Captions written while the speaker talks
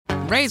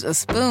raise a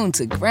spoon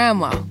to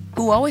Grandma,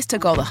 who always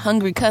took all the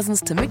hungry cousins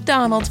to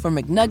McDonald's for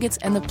McNuggets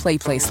and the Play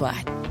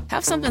Slide.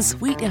 Have something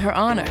sweet in her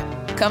honor.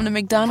 Come to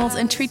McDonald's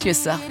and treat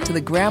yourself to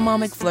the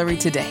Grandma McFlurry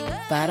today.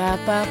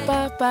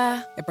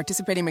 Ba-da-ba-ba-ba. At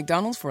participating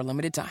McDonald's for a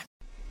limited time.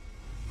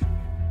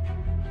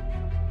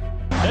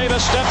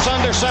 Davis steps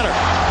under center.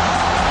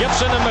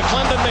 Gibson and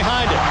McClendon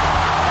behind him.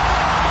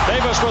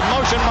 Davis with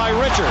motion by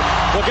Richard.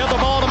 Will give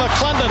the ball to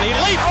McClendon. He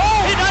leaps.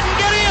 Oh, he doesn't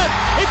get in.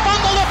 He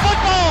fumbled the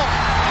football.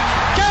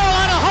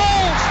 Carolina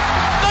holds.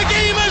 The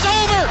game is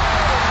over.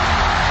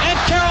 And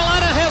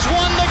Carolina has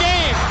won the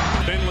game.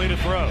 Finley to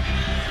throw.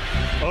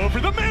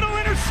 Over the middle,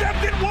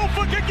 intercepted.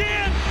 Wolford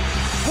again.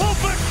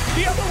 Wolford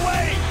the other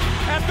way.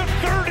 At the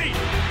 30,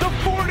 the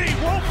 40.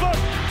 Wolford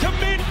to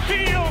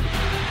midfield.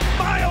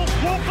 Miles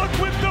Wolford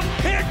with the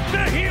pick.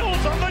 The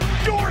heels on the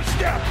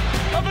doorstep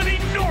of an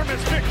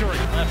enormous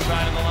victory. Left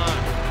side of the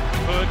line.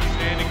 Hood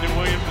standing to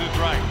Williams'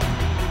 right.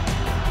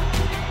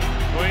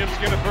 Williams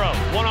gonna throw.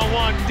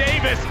 One-on-one.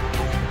 Davis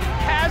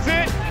has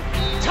it.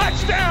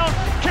 Touchdown.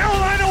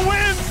 Carolina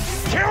wins.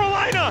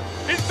 Carolina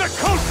is the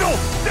Coastal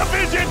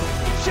Division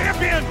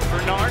champion.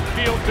 Bernard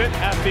fields it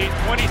at the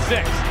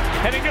 26.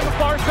 Heading to the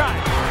far side.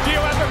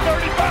 Gio at the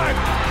 35.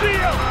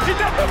 Gio,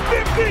 he's at the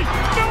 50.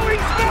 No,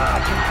 he's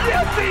not.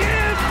 Yes, he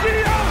is.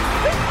 Gio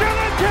is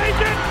going to take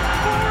it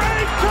for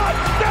a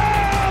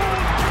touchdown.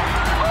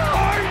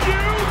 Are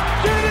you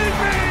kidding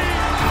me?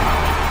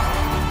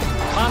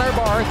 Connor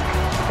Barth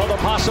for the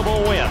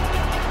possible win.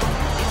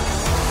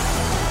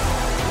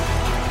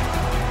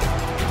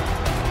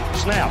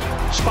 Snap,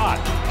 spot,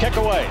 kick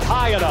away,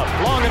 high enough,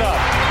 long enough.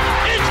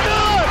 It's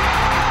good!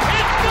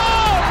 It's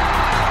good!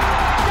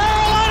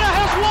 Carolina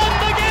has won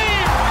the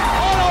game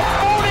on a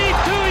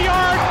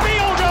 42-yard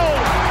field goal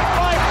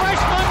by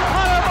freshman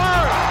Connor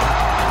Barth.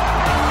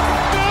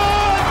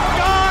 Good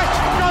gosh,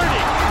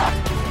 dirty.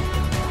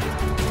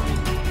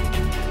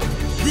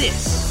 This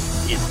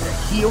is the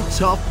Heel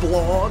Tough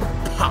Blog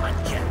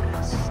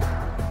Podcast.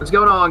 What's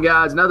going on,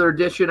 guys? Another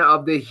edition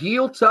of the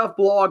Heel Tough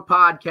Blog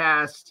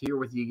Podcast here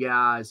with you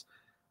guys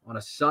on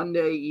a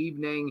Sunday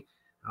evening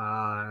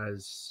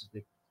as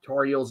the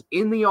Tar Heels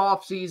in the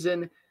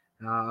offseason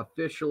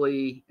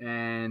officially,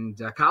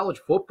 and college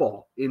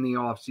football in the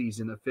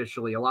offseason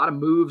officially. A lot of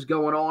moves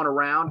going on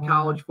around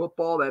college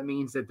football. That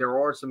means that there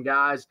are some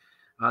guys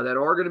that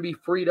are going to be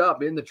freed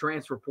up in the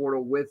transfer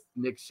portal, with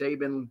Nick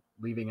Saban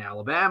leaving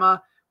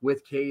Alabama,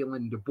 with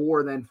Kalen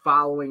DeBoer then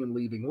following and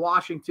leaving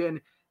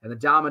Washington, and the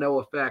domino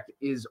effect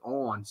is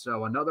on.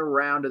 So another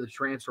round of the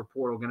transfer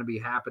portal going to be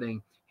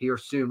happening here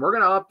soon. We're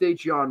going to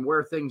update you on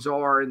where things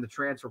are in the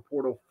transfer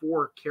portal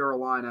for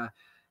Carolina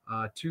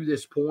to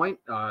this point.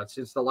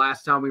 Since the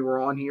last time we were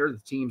on here, the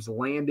team's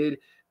landed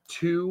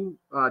 2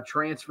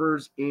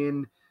 transfers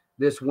in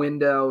this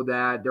window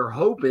that they're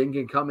hoping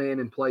can come in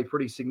and play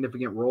pretty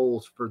significant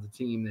roles for the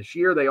team this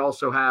year. They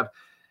also have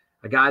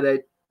a guy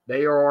that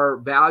they are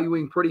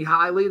valuing pretty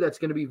highly that's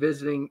going to be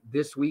visiting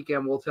this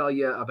weekend. We'll tell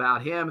you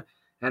about him.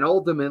 And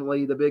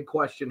ultimately, the big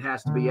question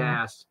has to be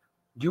asked,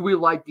 do we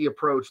like the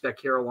approach that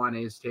Carolina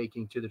is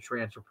taking to the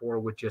transfer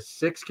portal with just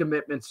 6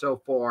 commitments so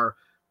far,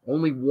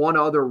 only 1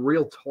 other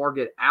real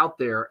target out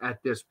there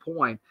at this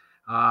point?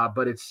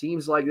 But it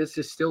seems like this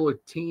is still a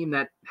team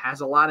that has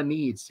a lot of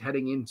needs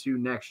heading into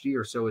next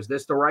year. So is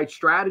this the right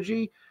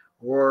strategy,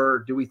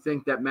 or do we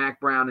think that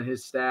Mac Brown and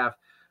his staff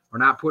are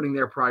not putting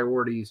their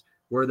priorities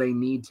where they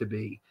need to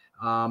be?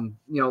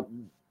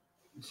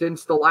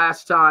 Since the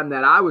last time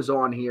that I was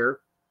on here,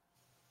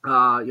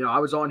 I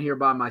was on here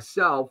by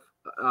myself.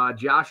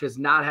 Josh has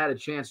not had a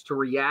chance to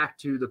react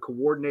to the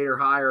coordinator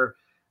hire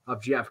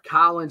of Jeff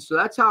Collins. So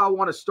that's how I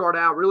want to start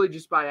out, really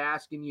just by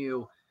asking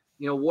you,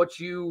 what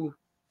you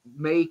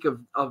make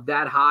of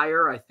that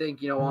hire. I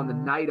think, on the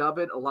night of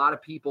it, a lot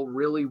of people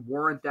really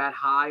weren't that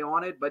high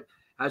on it. But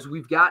as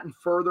we've gotten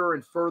further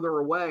and further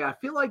away, I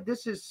feel like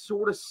this is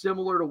sort of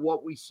similar to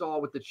what we saw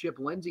with the Chip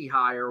Lindsey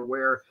hire,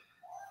 where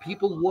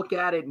people look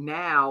at it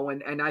now,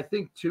 and I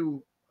think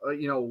to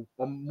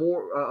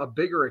a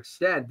bigger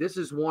extent, this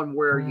is one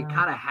where you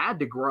kind of had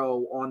to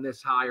grow on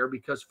this hire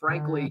because,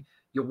 frankly,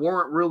 you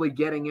weren't really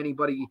getting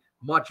anybody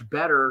much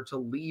better to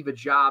leave a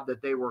job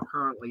that they were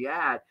currently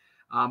at.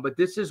 But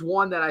this is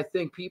one that I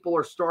think people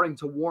are starting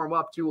to warm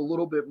up to a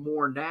little bit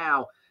more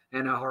now,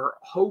 and are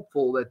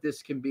hopeful that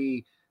this can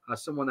be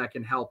someone that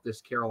can help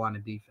this Carolina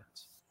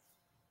defense.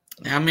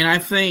 I mean, I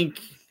think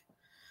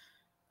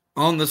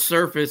on the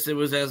surface, it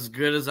was as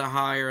good as a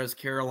hire as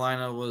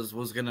Carolina was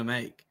going to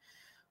make.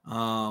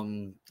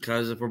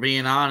 Because if we're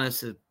being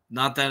honest, it's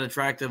not that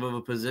attractive of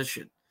a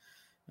position,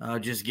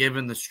 just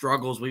given the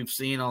struggles we've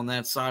seen on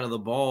that side of the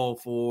ball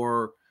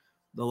for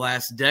the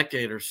last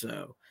decade or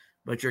so.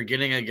 But you're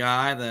getting a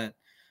guy that,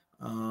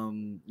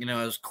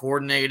 has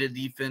coordinated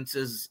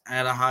defenses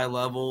at a high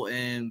level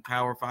in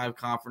Power 5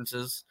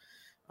 conferences.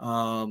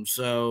 It's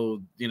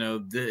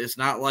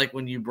not like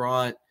when you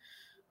brought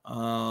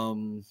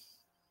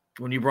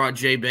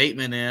Jay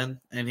Bateman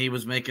in and he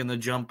was making the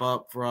jump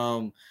up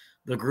from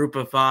the group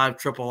of 5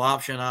 triple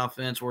option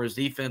offense where his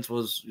defense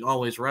was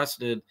always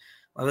rested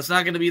Well, that's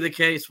not going to be the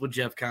case with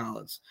Jeff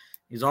Collins.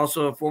 He's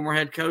also a former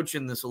head coach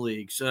in this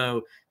league,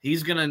 so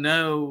he's going to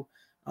know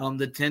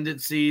the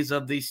tendencies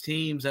of these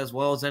teams as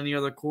well as any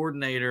other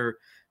coordinator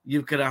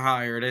you could have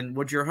hired. And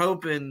what you're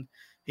hoping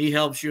he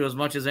helps you as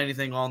much as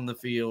anything on the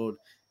field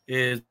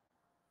is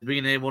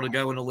being able to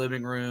go into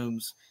living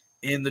rooms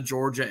in the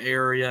Georgia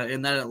area,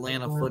 in that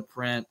Atlanta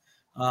footprint,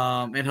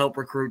 and help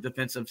recruit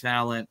defensive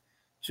talent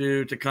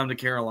to come to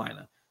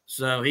Carolina.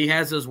 So he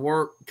has his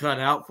work cut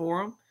out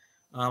for him.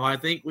 I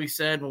think we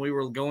said when we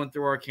were going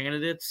through our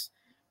candidates,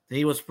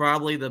 he was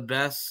probably the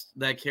best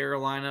that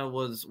Carolina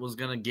was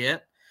going to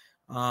get.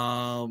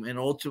 And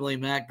ultimately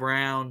Mack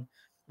Brown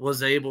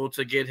was able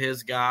to get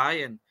his guy,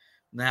 and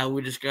now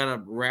we just got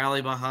to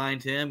rally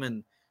behind him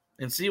and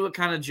see what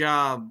kind of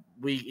job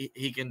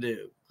he can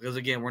do. Because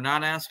again, we're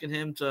not asking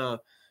him to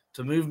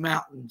move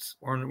mountains,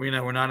 or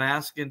we're not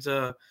asking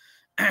to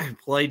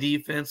play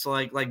defense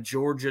like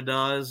Georgia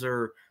does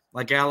or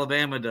like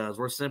Alabama does.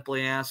 We're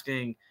simply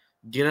asking,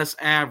 get us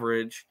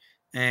average,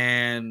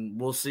 and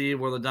we'll see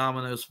where the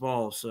dominoes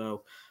fall.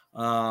 So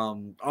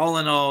all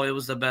in all, it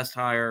was the best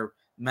hire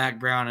Mack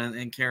Brown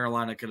and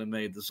Carolina could have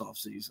made this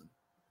offseason.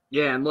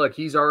 Yeah, and look,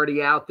 he's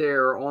already out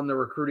there on the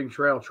recruiting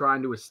trail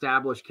trying to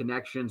establish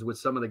connections with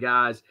some of the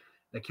guys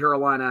that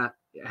Carolina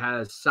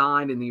has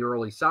signed in the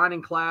early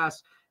signing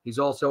class. He's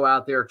also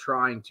out there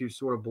trying to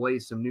sort of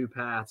blaze some new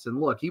paths. And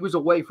look, he was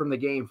away from the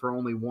game for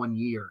only 1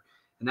 year.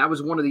 And that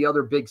was one of the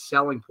other big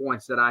selling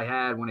points that I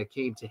had when it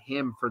came to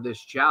him for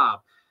this job.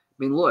 I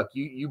mean, look,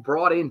 you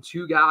brought in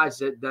two guys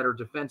that are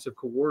defensive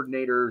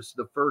coordinators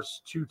the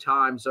first 2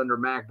 times under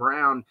Mack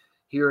Brown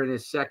here in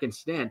his second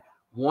stint.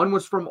 One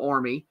was from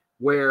Army,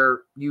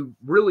 where you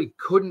really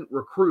couldn't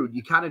recruit.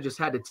 You kind of just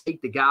had to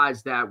take the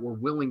guys that were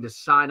willing to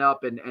sign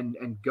up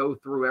and go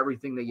through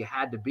everything that you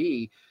had to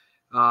be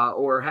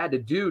or had to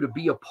do to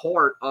be a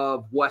part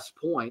of West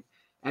Point.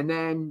 And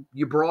then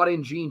you brought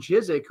in Gene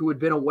Chizik, who had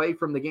been away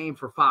from the game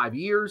for 5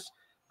 years.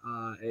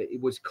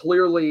 It was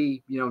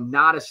clearly,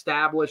 not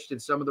established in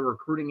some of the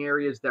recruiting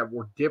areas that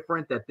were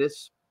different that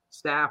this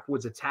staff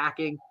was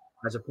attacking,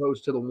 as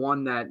opposed to the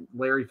one that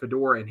Larry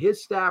Fedora and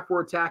his staff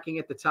were attacking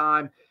at the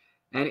time.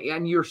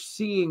 And you're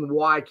seeing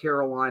why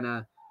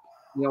Carolina,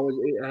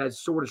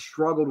 has sort of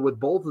struggled with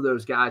both of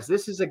those guys.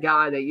 This is a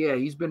guy that,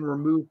 he's been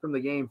removed from the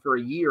game for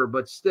a year,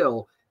 but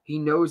still he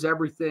knows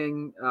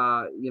everything,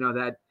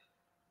 that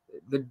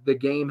the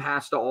game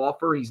has to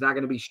offer. He's not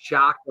going to be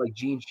shocked like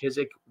Gene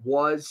Chizik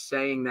was,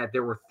 saying that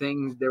there were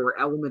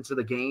elements of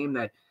the game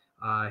that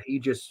he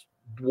just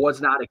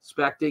was not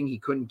expecting. He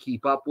couldn't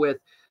keep up with.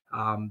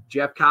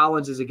 Jeff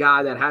Collins is a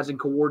guy that hasn't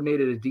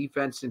coordinated a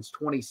defense since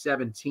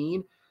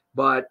 2017.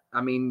 But,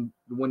 I mean,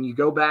 when you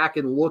go back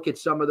and look at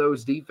some of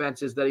those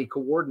defenses that he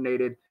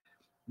coordinated,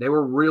 they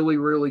were really,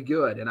 really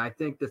good. And I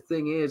think the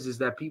thing is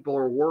that people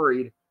are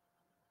worried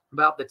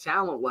about the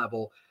talent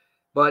level.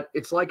 But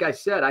it's like I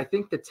said, I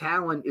think the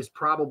talent is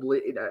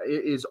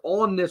is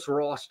on this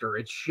roster.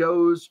 It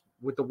shows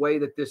with the way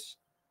that this,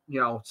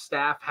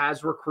 staff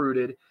has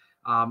recruited.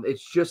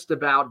 It's just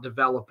about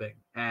developing.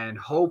 And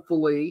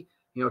hopefully,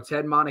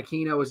 Ted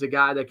Monachino is a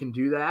guy that can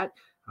do that.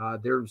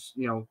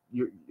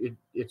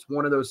 It's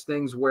one of those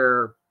things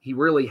where he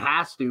really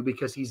has to,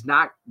 because he's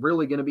not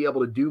really going to be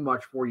able to do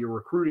much for you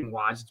recruiting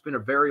wise. It's been a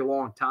very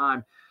long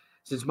time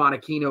since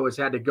Monachino has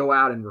had to go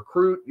out and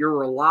recruit. You're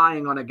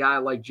relying on a guy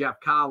like Jeff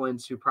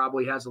Collins, who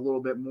probably has a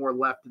little bit more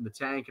left in the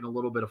tank and a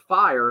little bit of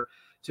fire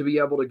to be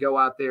able to go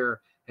out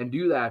there and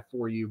do that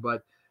for you.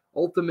 But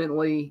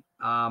ultimately,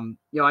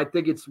 I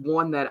think it's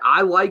one that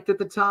I liked at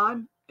the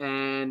time.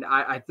 And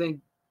I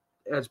think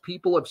as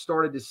people have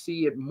started to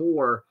see it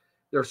more,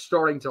 they're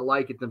starting to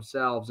like it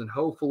themselves. And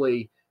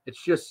hopefully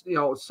it's just,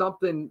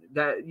 something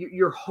that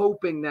you're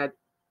hoping that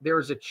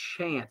there's a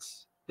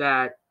chance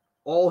that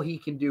all he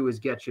can do is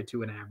get you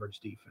to an average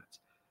defense.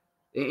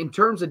 In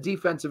terms of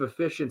defensive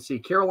efficiency,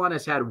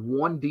 Carolina's had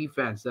one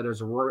defense that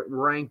is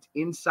ranked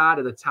inside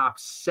of the top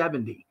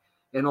 70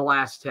 in the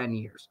last 10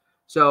 years.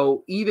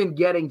 So even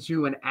getting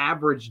to an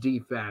average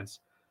defense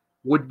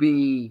would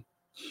be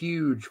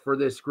huge for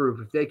this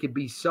group. If they could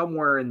be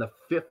somewhere in the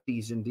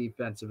 50s in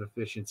defensive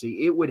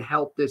efficiency, it would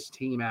help this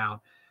team out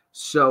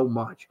so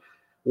much.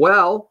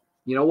 Well,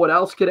 what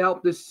else could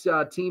help this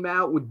team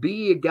out would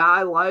be a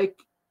guy like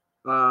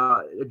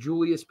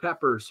Julius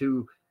Peppers,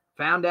 who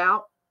found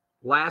out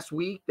last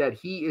week that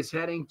he is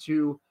heading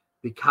to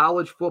the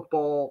College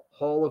Football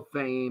Hall of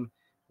Fame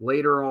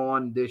later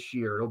on this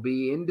year. It'll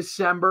be in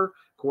December,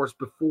 of course,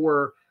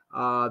 before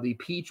the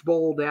Peach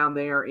Bowl down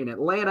there in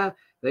Atlanta.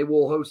 They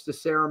will host a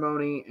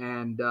ceremony,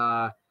 and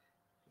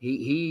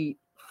he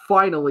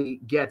finally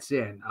gets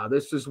in.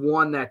 This is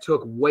one that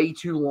took way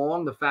too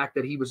long. The fact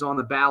that he was on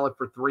the ballot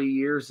for 3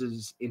 years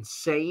is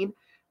insane,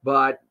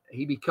 but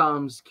he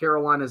becomes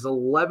Carolina's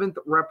 11th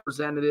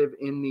representative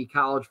in the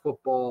College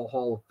Football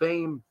Hall of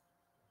Fame.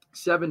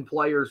 7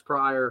 players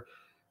prior,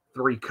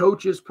 3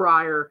 coaches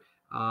prior.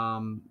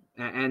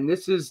 And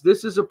this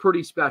is a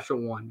pretty special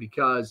one,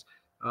 because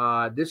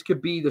this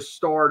could be the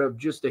start of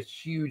just a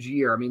huge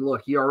year. I mean,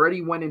 look, he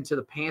already went into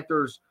the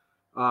Panthers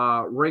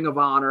Ring of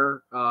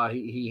Honor.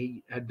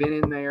 He had been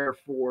in there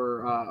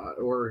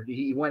or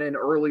he went in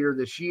earlier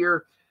this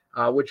year,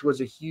 which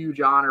was a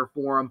huge honor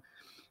for him.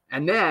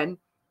 And then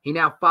he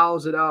now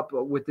follows it up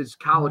with his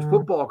college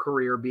football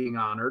career being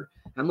honored.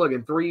 And look,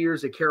 in 3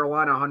 years at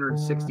Carolina,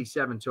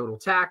 167 total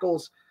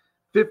tackles,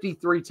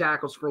 53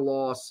 tackles for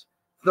loss,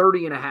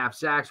 30.5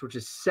 sacks, which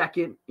is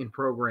second in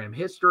program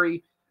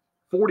history,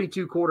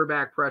 42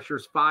 quarterback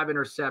pressures, 5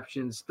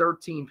 interceptions,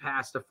 13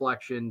 pass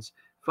deflections,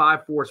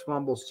 5 forced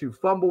fumbles, 2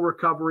 fumble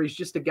recoveries,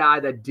 just a guy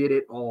that did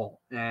it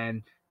all.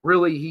 And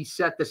really, he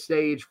set the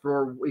stage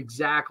for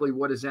exactly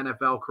what his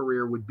NFL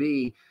career would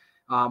be,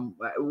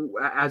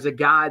 as a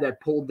guy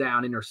that pulled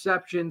down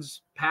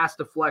interceptions, pass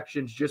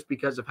deflections, just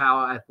because of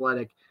how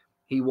athletic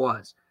he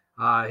was.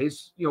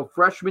 His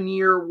freshman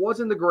year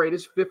wasn't the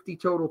greatest, 50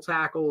 total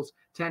tackles,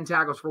 10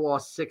 tackles for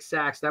loss, 6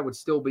 sacks. That would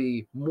still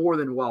be more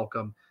than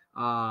welcome,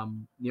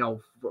 on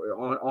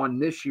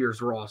this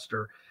year's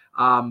roster.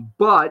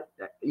 But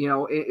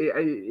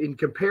in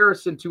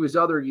comparison to his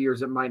other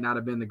years, it might not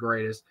have been the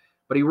greatest,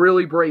 but he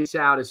really breaks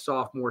out his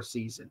sophomore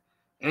season.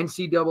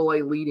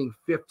 NCAA leading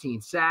 15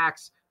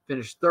 sacks,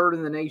 finished third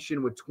in the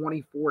nation with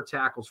 24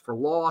 tackles for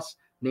loss,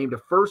 named a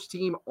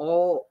first-team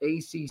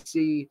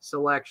All-ACC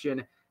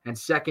selection and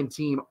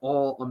second-team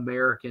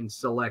All-American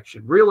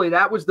selection. Really,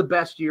 that was the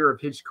best year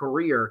of his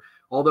career,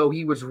 although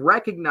he was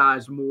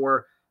recognized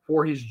more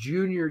for his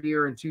junior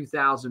year in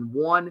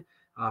 2001.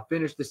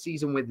 Finished the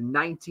season with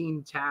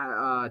 19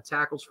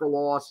 tackles for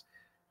loss,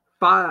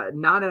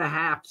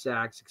 9.5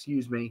 sacks,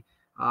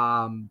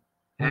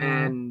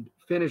 and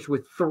finished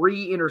with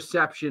 3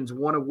 interceptions,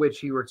 one of which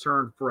he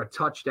returned for a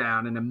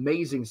touchdown, an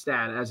amazing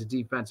stat as a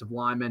defensive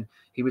lineman.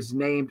 He was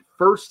named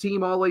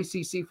first-team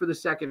All-ACC for the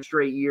second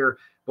straight year,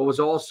 but was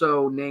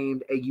also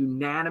named a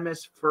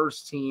unanimous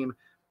first-team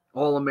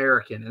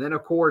All-American. And then,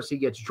 of course, he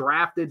gets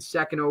drafted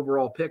second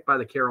overall pick by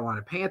the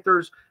Carolina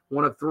Panthers,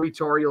 one of 3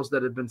 Tar Heels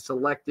that had been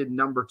selected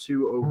number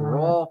 2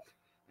 overall.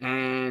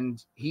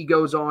 And he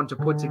goes on to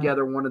put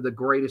together one of the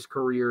greatest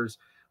careers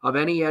of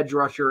any edge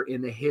rusher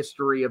in the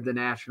history of the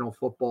National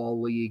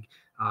Football League.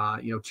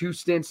 2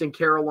 stints in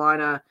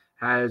Carolina,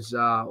 has,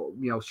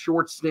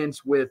 short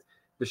stints with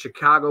the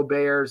Chicago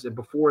Bears, and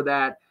before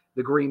that,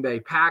 the Green Bay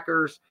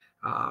Packers.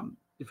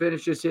 He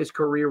finishes his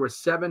career with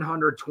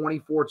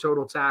 724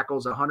 total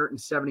tackles,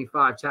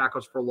 175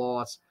 tackles for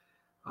loss,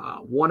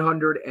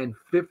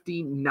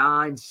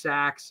 159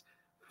 sacks,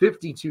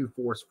 52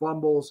 forced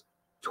fumbles,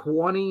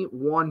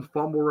 21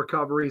 fumble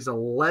recoveries,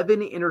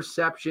 11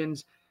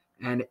 interceptions,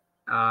 and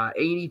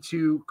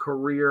 82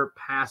 career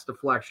pass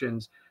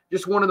deflections.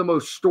 Just one of the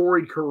most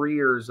storied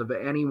careers of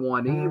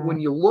anyone. When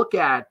you look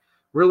at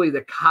really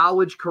the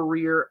college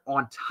career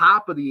on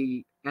top of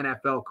the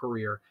NFL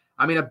career,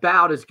 I mean,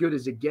 about as good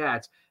as it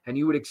gets. And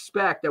you would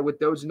expect that with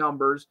those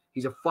numbers,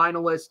 he's a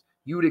finalist.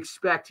 You would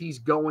expect he's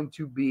going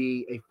to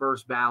be a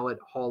first ballot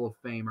Hall of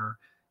Famer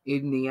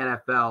in the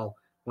NFL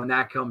when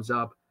that comes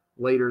up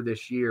later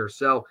this year.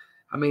 So,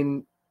 I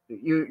mean,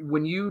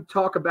 when you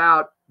talk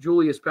about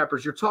Julius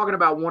Peppers, you're talking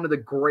about one of the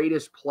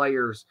greatest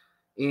players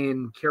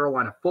in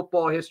Carolina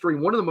football history,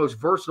 one of the most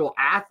versatile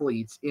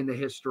athletes in the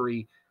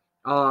history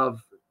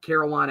of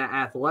Carolina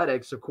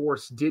athletics. Of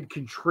course, did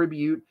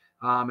contribute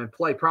and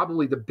play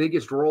probably the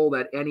biggest role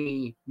that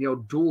any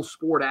dual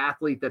sport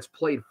athlete that's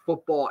played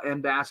football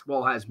and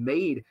basketball has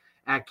made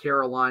at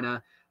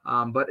Carolina.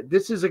 But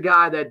this is a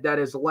guy that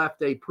has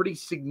left a pretty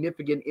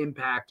significant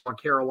impact on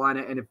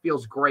Carolina, and it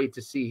feels great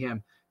to see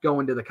him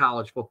go into the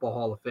College Football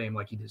Hall of Fame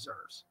like he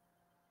deserves.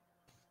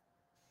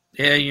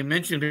 Yeah, you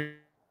mentioned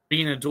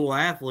being a dual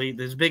athlete.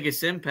 His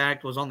biggest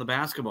impact was on the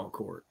basketball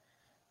court,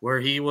 where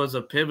he was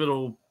a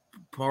pivotal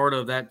part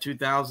of that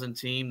 2000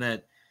 team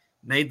that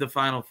made the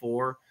Final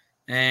Four.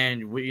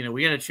 And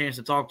we had a chance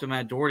to talk to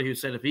Matt Doherty, who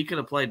said if he could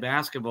have played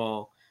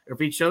basketball, or if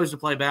he chose to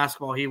play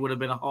basketball, he would have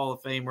been a Hall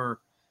of Famer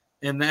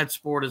in that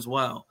sport as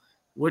well,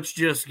 which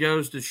just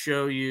goes to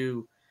show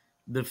you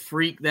the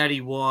freak that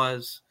he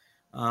was.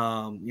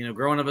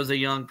 Growing up as a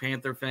young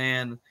Panther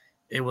fan,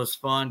 it was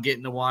fun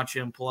getting to watch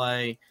him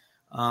play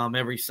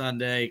every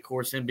Sunday. Of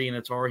course, him being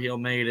a Tar Heel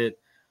made it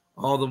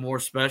all the more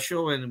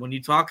special. And when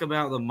you talk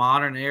about the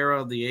modern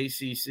era of the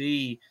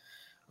ACC,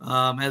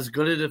 as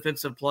good a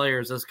defensive player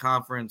as this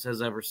conference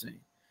has ever seen.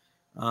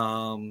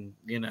 And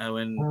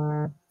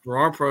for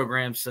our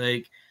program's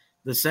sake,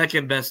 the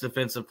second best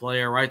defensive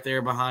player right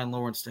there behind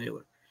Lawrence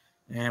Taylor.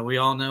 And we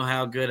all know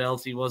how good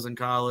LT was in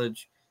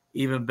college,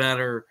 even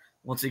better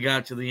once he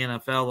got to the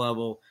NFL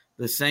level.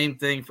 The same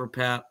thing for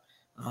Pep,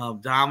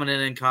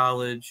 dominant in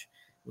college,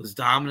 was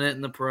dominant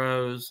in the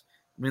pros.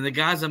 I mean, the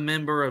guy's a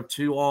member of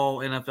 2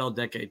 all-NFL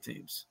decade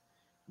teams.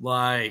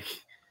 Like,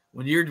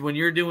 when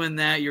you're doing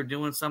that, you're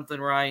doing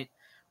something right.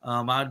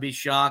 I'd be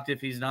shocked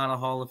if he's not a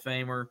Hall of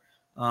Famer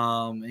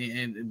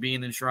and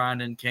being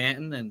enshrined in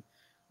Canton. And,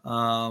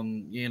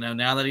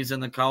 now that he's in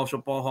the College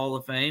Football Hall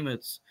of Fame,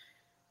 it's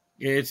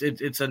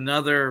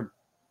another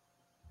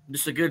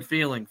just a good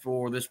feeling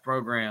for this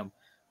program.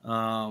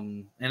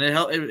 And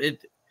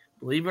it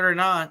believe it or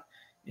not,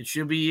 It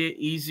should be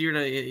easier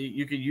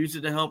you could use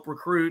it to help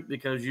recruit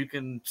because you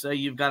can say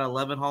you've got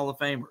 11 Hall of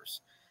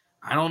Famers.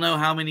 I don't know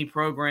how many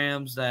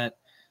programs that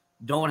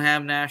don't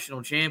have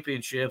national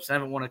championships,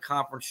 haven't won a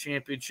conference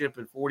championship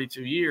in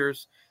 42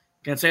 years,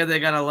 can say they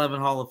got 11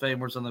 Hall of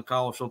Famers in the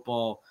College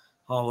Football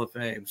Hall of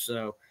Fame.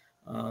 So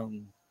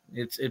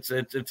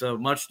it's a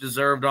much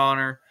deserved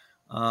honor.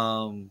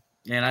 And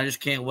I just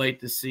can't wait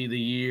to see the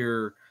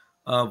year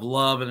of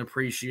love and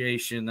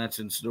appreciation that's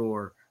in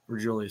store for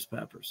Julius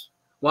Peppers.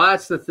 Well,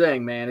 that's the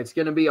thing, man. It's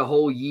going to be a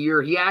whole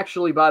year. He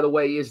actually, by the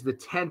way, is the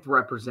 10th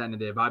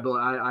representative.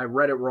 I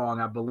read it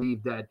wrong. I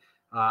believe that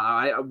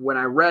when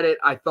I read it,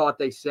 I thought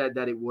they said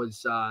that it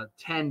was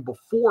 10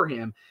 before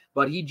him,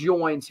 but he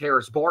joins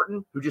Harris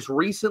Barton, who just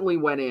recently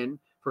went in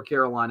for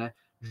Carolina,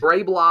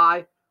 Dre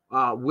Bly,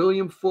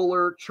 William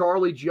Fuller,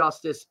 Charlie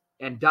Justice,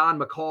 and Don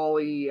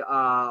McCauley,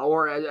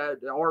 or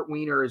Art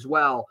Weiner as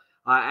well,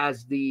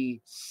 as the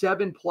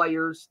 7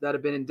 players that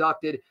have been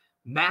inducted.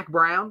 Mac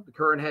Brown, the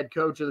current head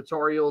coach of the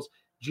Tar Heels,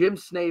 Jim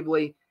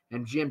Snavely,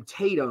 and Jim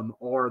Tatum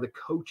are the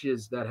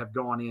coaches that have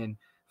gone in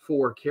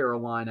for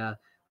Carolina.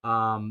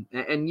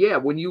 And yeah,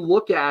 when you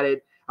look at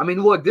it, I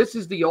mean, look, this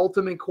is the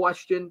ultimate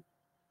question.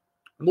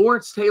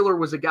 Lawrence Taylor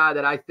was a guy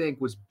that I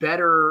think was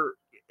better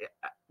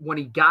when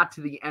he got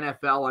to the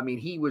NFL. I mean,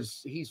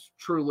 he's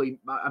truly,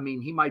 I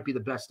mean, he might be the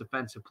best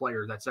defensive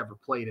player that's ever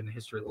played in the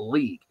history of the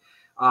league.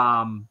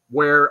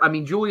 Where, I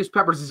mean, Julius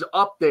Peppers is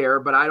up there,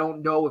 but I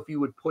don't know if you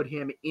would put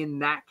him in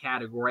that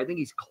category. I think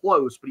he's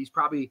close, but he's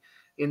probably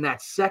in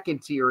that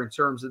second tier in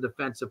terms of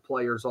defensive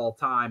players all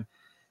time.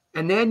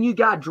 And then you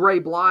got Dre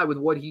Bly with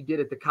what he did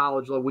at the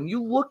college level. When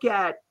you look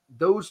at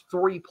those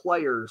 3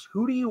 players,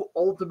 who do you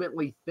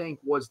ultimately think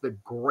was the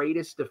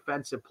greatest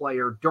defensive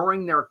player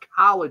during their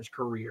college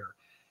career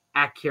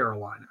at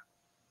Carolina?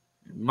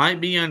 It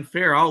might be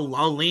unfair.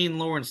 I'll lean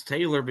Lawrence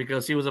Taylor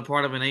because he was a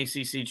part of an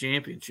ACC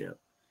championship.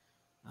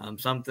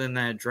 Something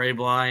that Dre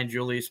Bly and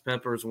Julius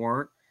Peppers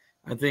weren't.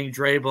 I think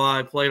Dre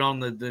Bly played on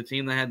the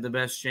team that had the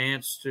best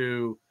chance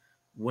to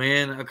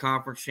win a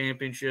conference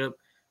championship.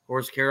 Of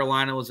course,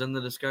 Carolina was in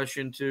the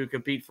discussion to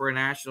compete for a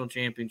national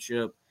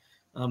championship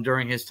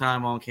during his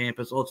time on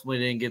campus. Ultimately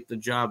didn't get the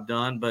job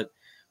done, but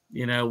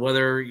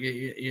whether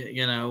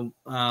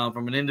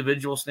from an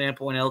individual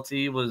standpoint,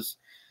 LT was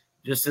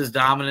just as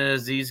dominant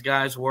as these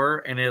guys were,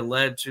 and it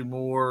led to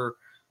more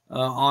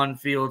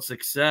on-field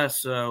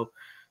success. So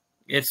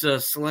it's a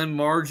slim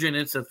margin,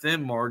 it's a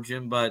thin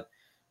margin, but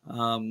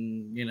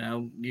you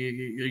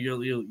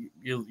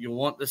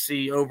want to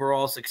see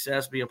overall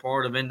success be a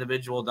part of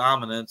individual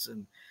dominance,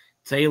 and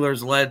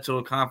Taylor's led to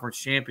a conference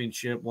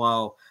championship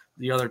while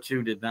the other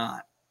 2 did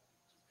not.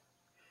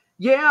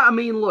 Yeah, I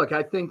mean, look,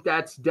 I think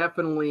that's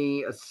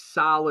definitely a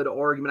solid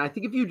argument. I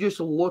think if you just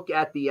look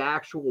at the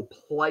actual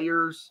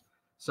players,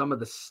 some of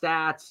the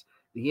stats,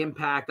 the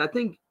impact, I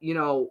think,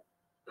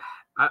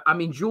 I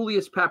mean,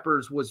 Julius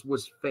Peppers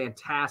was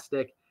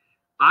fantastic.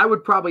 I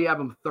would probably have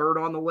him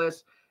 3rd on the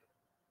list.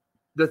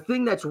 The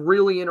thing that's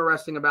really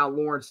interesting about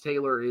Lawrence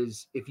Taylor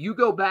is if you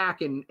go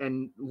back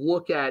and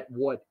look at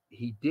what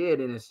he did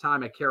in his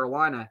time at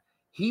Carolina,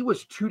 he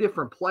was 2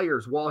 different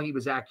players while he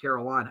was at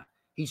Carolina.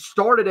 He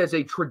started as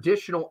a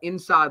traditional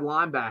inside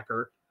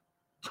linebacker,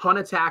 ton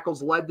of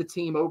tackles, led the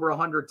team over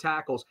 100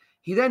 tackles.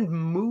 He then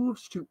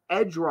moves to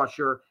edge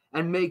rusher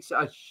and makes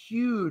a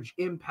huge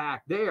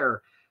impact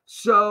there.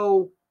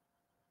 So,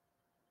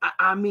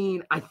 I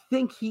mean, I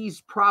think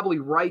he's probably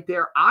right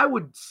there. I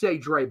would say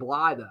Dre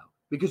Bly, though,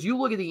 because you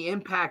look at the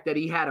impact that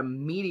he had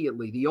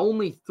immediately. The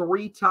only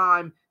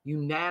 3-time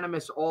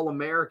unanimous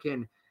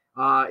All-American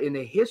in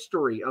the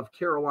history of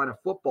Carolina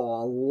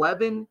football,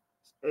 11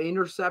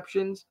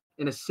 interceptions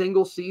in a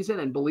single season.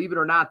 And believe it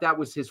or not, that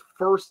was his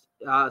first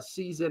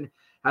season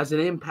as an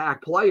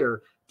impact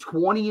player,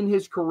 20 in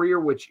his career,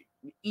 which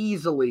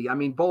easily, I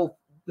mean, both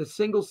the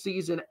single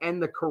season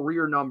and the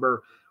career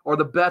number are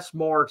the best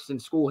marks in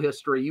school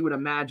history. You would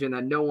imagine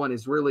that no one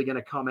is really going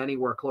to come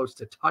anywhere close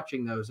to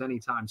touching those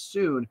anytime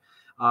soon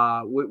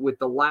with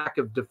the lack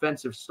of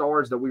defensive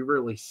stars that we've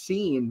really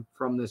seen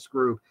from this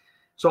group.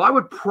 So I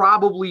would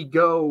probably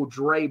go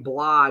Dre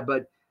Bly,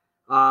 but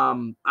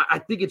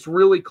I think it's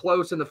really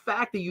close. And the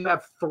fact that you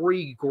have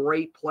 3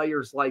 great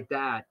players like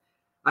that,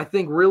 I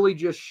think really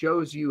just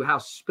shows you how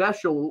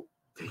special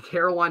the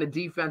Carolina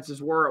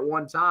defenses were at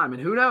one time.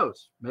 And who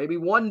knows, maybe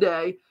one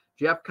day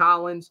Jeff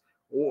Collins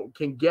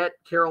can get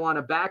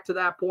Carolina back to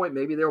that point.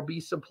 Maybe there'll be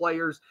some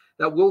players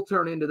that will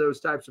turn into those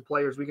types of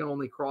players. We can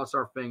only cross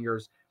our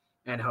fingers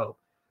and hope.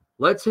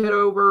 Let's head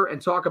over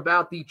and talk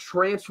about the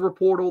transfer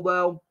portal,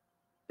 though.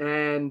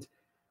 And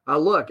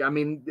look, I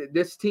mean,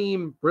 this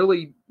team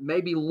really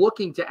may be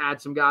looking to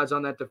add some guys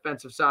on that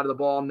defensive side of the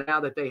ball now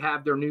that they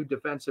have their new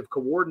defensive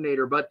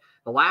coordinator. But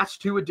the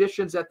last 2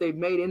 additions that they've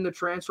made in the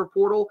transfer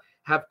portal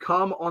have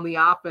come on the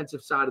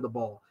offensive side of the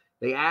ball.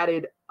 They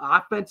added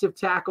offensive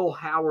tackle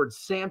Howard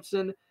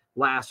Sampson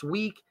last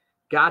week,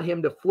 got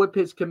him to flip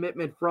his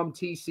commitment from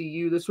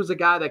TCU. This was a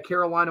guy that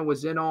Carolina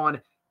was in on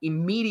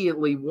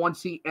immediately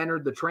once he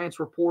entered the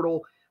transfer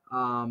portal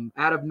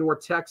out of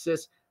North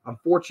Texas.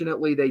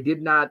 Unfortunately, they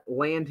did not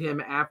land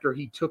him after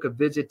he took a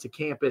visit to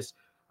campus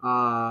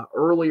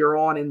earlier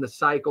on in the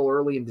cycle,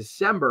 early in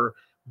December,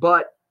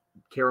 but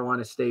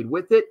Carolina stayed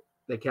with it.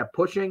 They kept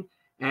pushing,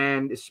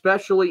 and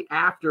especially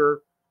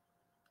after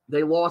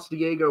they lost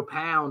Diego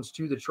Pounds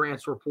to the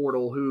transfer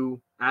portal,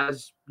 who,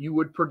 as you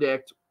would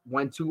predict,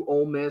 went to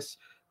Ole Miss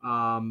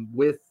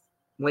with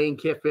Lane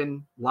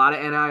Kiffin. A lot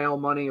of NIL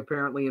money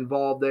apparently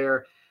involved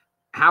there.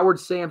 Howard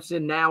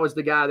Sampson now is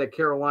the guy that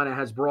Carolina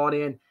has brought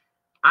in.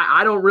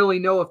 I don't really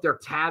know if they're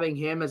tabbing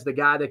him as the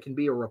guy that can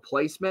be a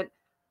replacement.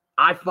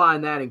 I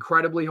find that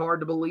incredibly hard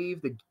to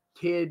believe. The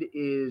kid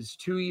is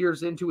 2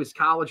 years into his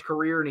college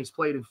career, and he's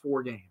played in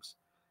 4 games.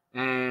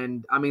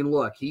 And, I mean,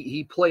 look,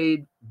 he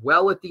played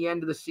well at the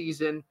end of the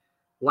season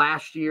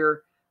last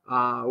year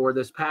or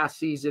this past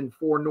season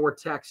for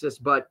North Texas,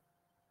 but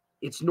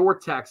it's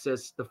North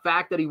Texas. The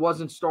fact that he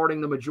wasn't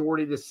starting the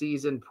majority of the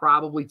season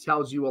probably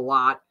tells you a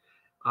lot.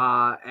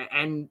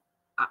 And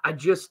I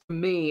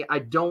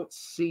don't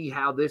see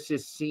how this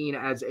is seen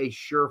as a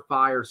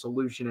surefire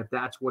solution if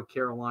that's what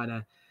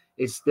Carolina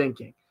is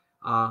thinking.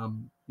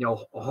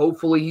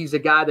 Hopefully he's a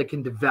guy that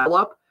can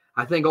develop.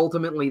 I think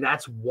ultimately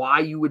that's why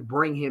you would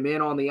bring him in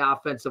on the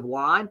offensive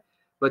line.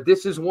 But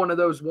this is one of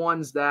those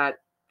ones that,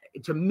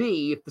 to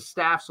me, if the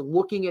staff's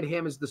looking at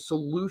him as the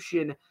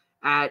solution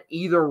at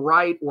either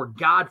right or,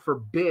 God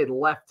forbid,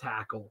 left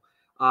tackle,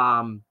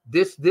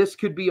 this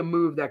could be a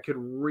move that could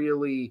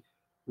really,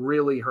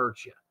 really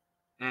hurt you.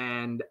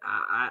 And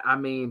I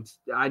mean,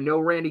 I know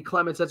Randy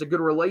Clements has a good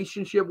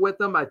relationship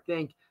with him. I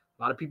think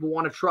a lot of people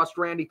want to trust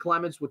Randy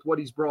Clements with what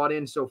he's brought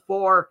in so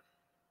far.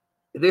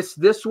 This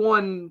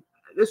one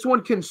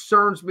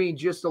concerns me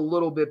just a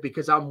little bit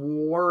because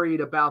I'm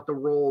worried about the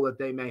role that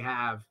they may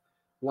have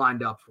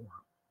lined up for him.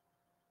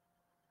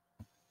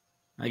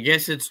 I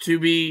guess it's to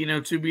be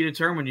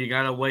determined. You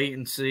got to wait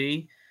and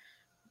see.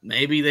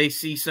 Maybe they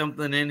see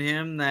something in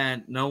him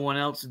that no one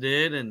else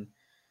did, and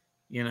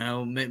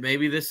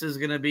maybe this is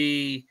going to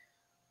be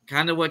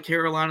kind of what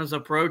Carolina's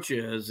approach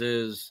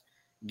is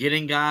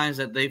getting guys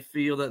that they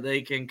feel that they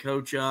can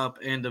coach up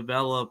and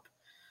develop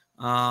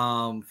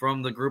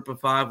from the group of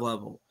 5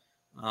 level.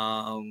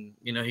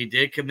 He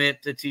did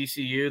commit to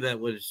TCU. That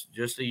was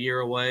just a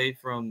year removed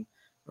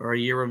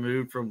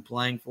from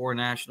playing for a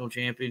national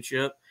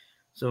championship.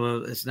 So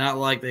it's not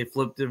like they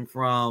flipped him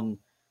from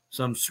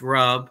some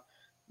scrub,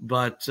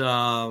 but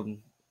I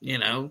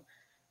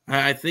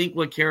think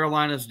what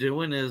Carolina's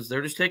doing is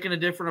they're just taking a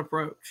different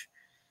approach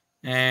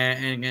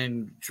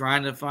and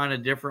trying to find a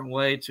different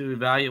way to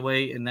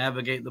evaluate and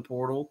navigate the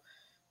portal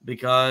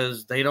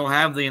because they don't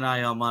have the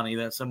NIL money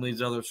that some of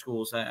these other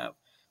schools have.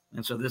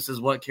 And so this is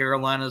what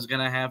Carolina's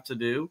going to have to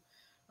do.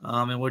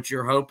 And what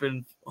you're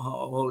hoping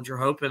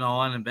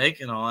on and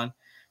banking on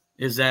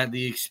is that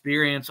the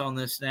experience on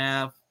this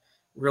staff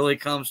really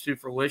comes to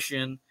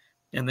fruition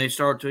and they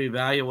start to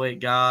evaluate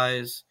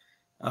guys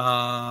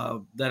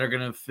that are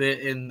going to fit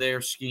in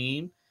their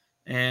scheme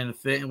and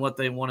fit in what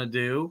they want to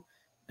do,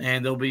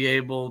 and they'll be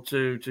able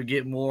to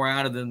get more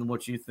out of them than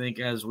what you think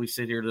as we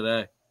sit here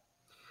today.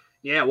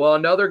 Yeah, well,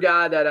 another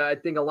guy that I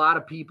think a lot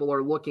of people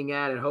are looking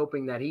at and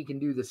hoping that he can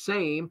do the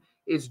same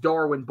is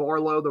Darwin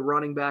Barlow, the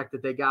running back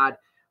that they got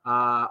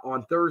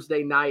on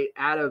Thursday night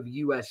out of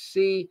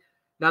USC.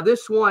 Now,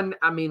 this one,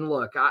 I mean,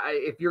 look,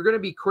 if you're going to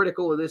be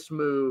critical of this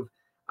move,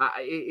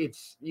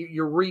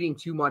 you're reading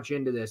too much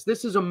into this.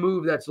 This is a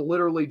move that's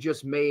literally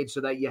just made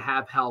so that you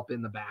have help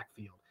in the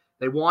backfield.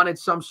 They wanted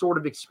some sort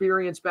of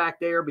experience back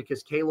there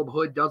because Caleb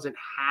Hood doesn't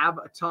have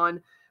a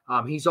ton.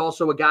 He's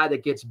also a guy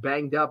that gets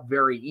banged up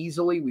very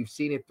easily. We've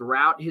seen it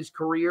throughout his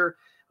career.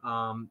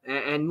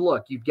 And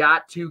look, you've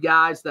got 2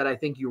 guys that I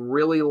think you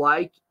really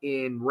like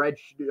in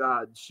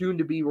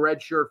soon-to-be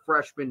redshirt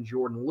freshman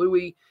Jordan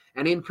Louis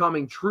and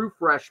incoming true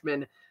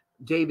freshman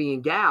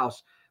Davian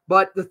Gauss.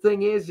 But the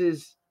thing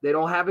is they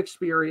don't have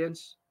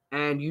experience,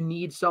 and you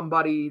need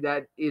somebody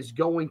that is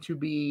going to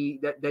be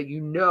that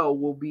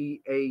will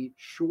be a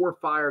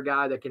surefire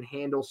guy that can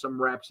handle some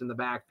reps in the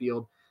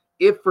backfield.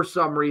 If for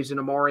some reason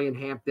Amarian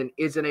Hampton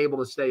isn't able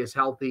to stay as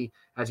healthy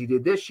as he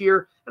did this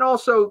year. And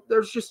also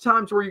there's just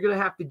times where you're going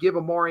to have to give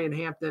Amarian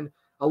Hampton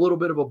a little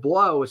bit of a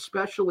blow,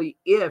 especially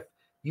if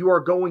you are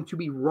going to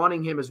be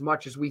running him as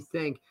much as we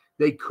think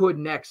they could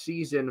next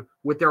season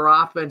with their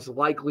offense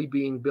likely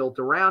being built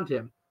around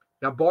him.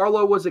 Now,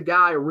 Barlow was a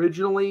guy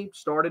originally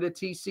started at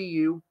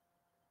TCU,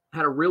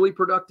 had a really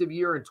productive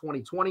year in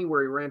 2020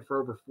 where he ran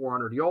for over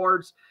 400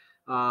 yards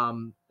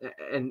and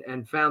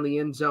found the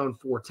end zone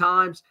 4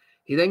 times.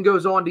 He then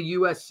goes on to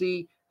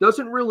USC,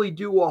 doesn't really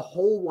do a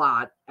whole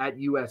lot at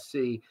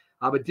USC,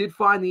 but did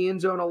find the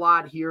end zone a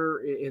lot here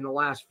in the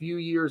last few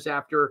years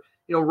after,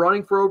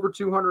 running for over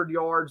 200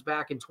 yards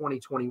back in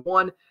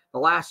 2021. The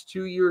last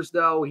 2 years,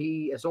 though,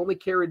 he has only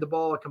carried the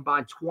ball a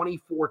combined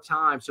 24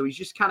 times. So he's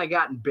just kind of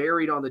gotten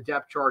buried on the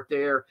depth chart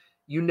there.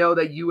 You know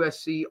that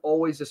USC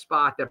always a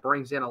spot that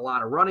brings in a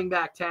lot of running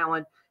back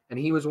talent. And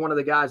he was one of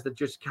the guys that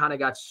just kind of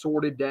got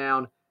sorted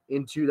down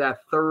into that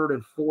 3rd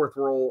and 4th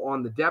role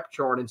on the depth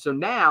chart. And so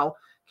now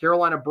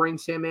Carolina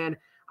brings him in.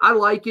 I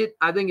like it.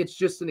 I think it's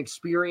just an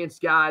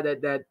experienced guy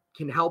that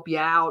can help you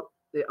out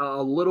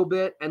a little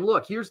bit. And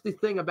look, here's the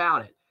thing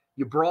about it.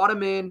 You brought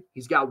him in.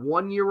 He's got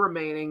 1 year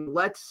remaining.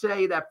 Let's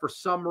say that for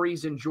some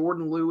reason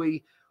Jordan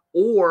Louis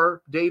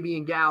or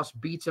Davian Gauss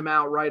beats him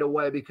out right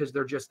away because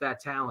they're just that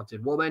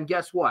talented. Well, then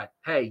guess what?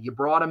 Hey, you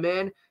brought him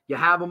in. You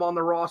have him on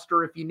the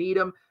roster if you need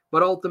him.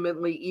 But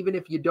ultimately, even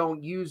if you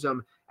don't use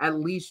him, at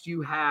least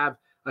you have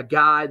a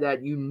guy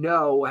that you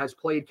know has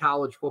played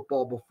college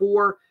football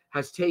before,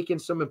 has taken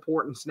some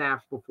important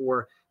snaps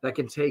before, that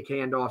can take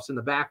handoffs in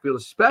the backfield,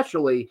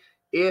 especially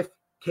if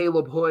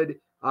Caleb Hood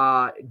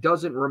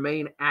doesn't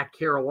remain at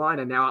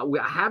Carolina. Now,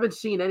 I haven't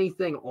seen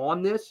anything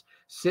on this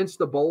since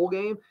the bowl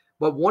game,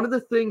 but one of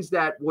the things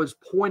that was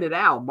pointed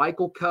out,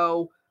 Michael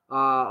Coe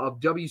of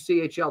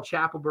WCHL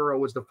Chapelboro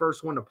was the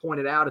first one to point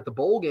it out at the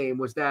bowl game,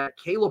 was that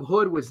Caleb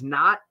Hood was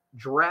not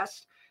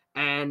dressed,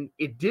 and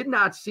it did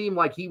not seem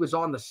like he was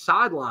on the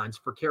sidelines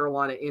for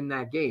Carolina in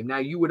that game. Now,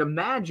 you would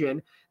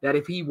imagine that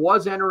if he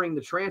was entering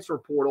the transfer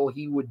portal,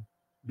 he would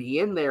be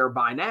in there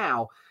by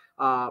now.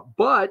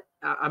 But,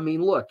 I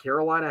mean, look,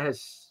 Carolina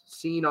has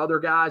seen other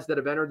guys that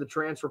have entered the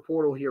transfer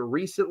portal here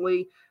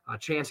recently.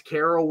 Chance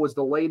Carroll was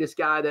the latest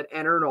guy that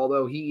entered,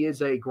 although he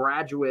is a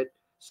graduate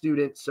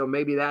student, so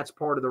maybe that's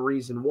part of the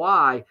reason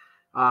why.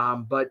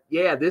 But,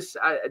 yeah, this,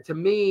 to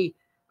me,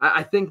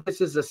 I think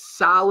this is a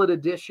solid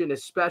addition,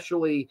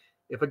 especially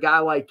if a guy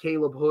like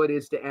Caleb Hood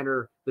is to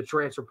enter the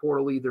transfer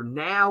portal either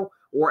now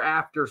or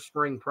after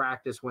spring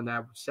practice when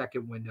that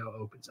second window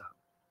opens up.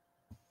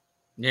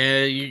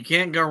 Yeah, you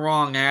can't go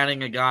wrong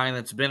adding a guy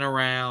that's been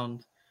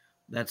around,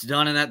 that's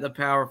done it at the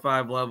Power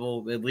 5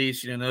 level, at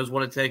least, knows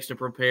what it takes to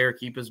prepare,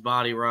 keep his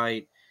body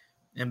right,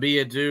 and be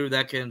a dude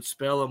that can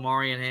spell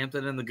Omarion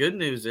Hampton. And the good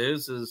news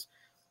is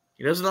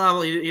he doesn't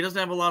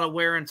have a lot of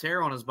wear and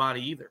tear on his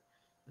body either.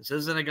 This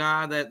isn't a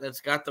guy that's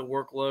got the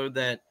workload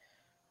that,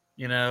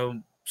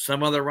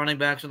 some other running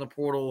backs in the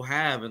portal will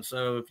have. And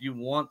so if you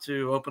want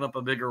to open up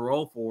a bigger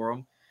role for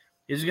him,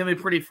 he's going to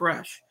be pretty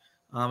fresh.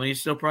 And he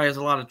still probably has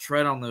a lot of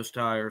tread on those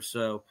tires.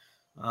 So,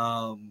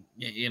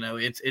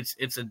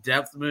 it's a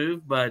depth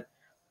move, but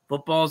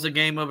football is a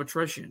game of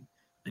attrition.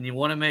 And you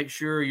want to make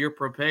sure you're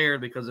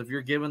prepared, because if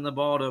you're giving the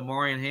ball to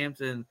Omarion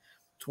Hampton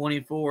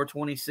 24,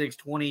 26,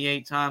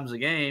 28 times a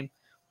game,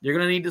 you're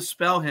going to need to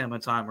spell him a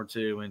time or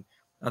two. And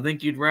I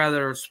think you'd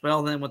rather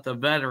spell him with a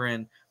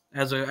veteran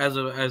as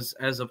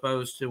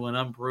opposed to an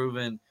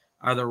unproven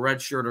either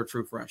redshirt or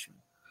true freshman.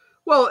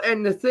 Well,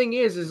 and the thing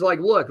is like,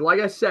 look,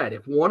 like I said,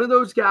 if one of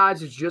those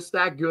guys is just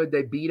that good,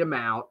 they beat him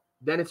out,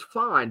 then it's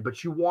fine.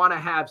 But you want to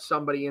have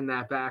somebody in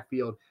that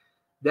backfield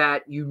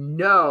that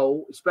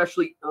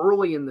especially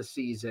early in the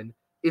season,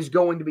 is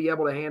going to be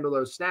able to handle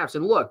those snaps.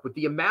 And look, with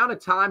the amount of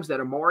times that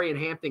Omarion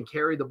Hampton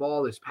carried the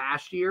ball this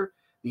past year,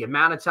 the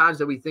amount of times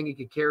that we think he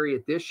could carry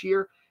it this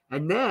year,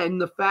 and then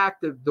the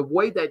fact that the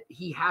way that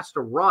he has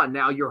to run.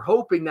 Now, you're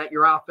hoping that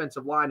your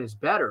offensive line is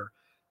better,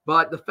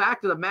 but the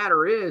fact of the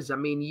matter is, I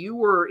mean, you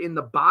were in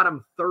the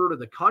bottom third of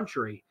the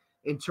country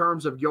in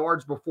terms of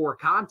yards before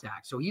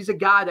contact. So he's a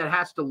guy that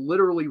has to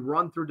literally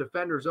run through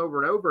defenders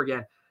over and over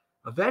again.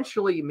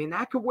 Eventually, I mean,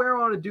 that could wear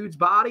on a dude's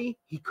body.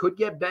 He could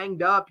get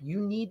banged up.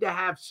 You need to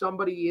have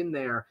somebody in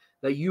there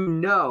that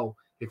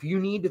if you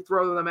need to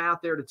throw them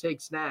out there to take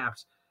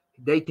snaps,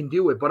 they can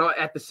do it. But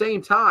at the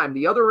same time,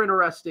 the other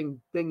interesting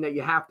thing that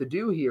you have to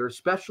do here,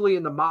 especially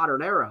in the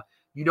modern era,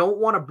 you don't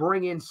want to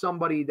bring in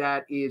somebody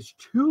that is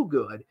too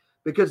good,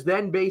 because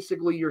then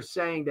basically you're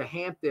saying to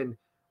Hampton,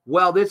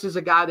 well, this is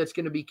a guy that's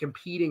going to be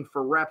competing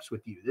for reps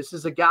with you. This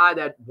is a guy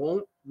that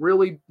won't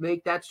really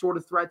make that sort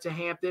of threat to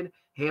Hampton.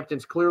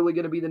 Hampton's clearly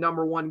going to be the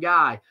number one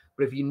guy,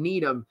 but if you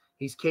need him,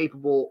 he's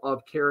capable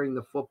of carrying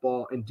the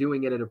football and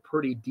doing it at a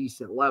pretty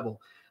decent level.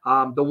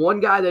 The one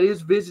guy that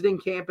is visiting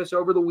campus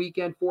over the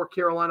weekend for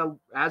Carolina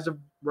as of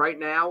right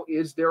now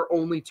is their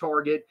only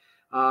target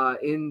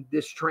in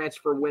this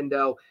transfer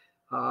window.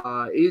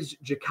 Is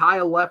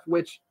Jakiah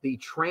Leftwich, the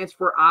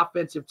transfer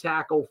offensive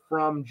tackle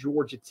from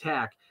Georgia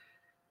Tech.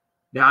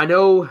 Now, I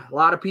know a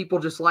lot of people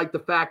just like the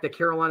fact that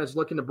Carolina is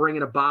looking to bring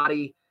in a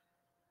body.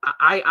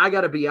 I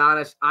got to be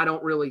honest, I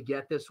don't really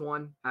get this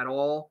one at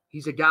all.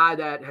 He's a guy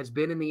that has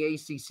been in the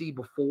ACC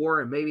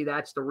before, and maybe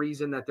that's the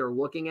reason that they're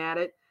looking at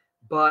it.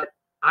 But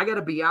I got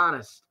to be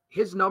honest,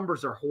 his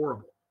numbers are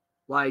horrible.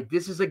 Like,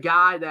 this is a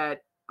guy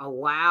that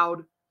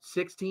allowed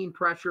 16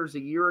 pressures a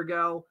year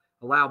ago,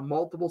 allowed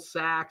multiple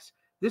sacks.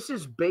 This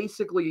is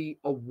basically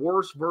a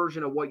worse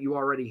version of what you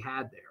already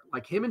had there.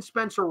 Like, him and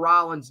Spencer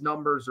Rollins'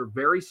 numbers are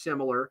very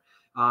similar.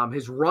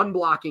 His run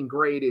blocking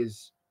grade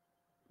is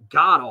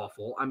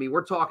god-awful. I mean,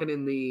 we're talking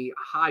in the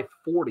high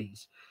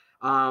 40s.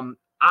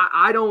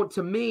 I don't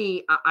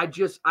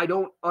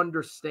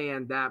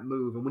understand that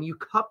move. And when you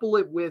couple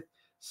it with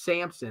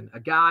Sampson,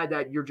 a guy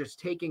that you're just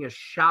taking a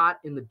shot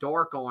in the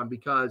dark on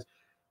because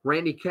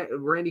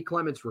Randy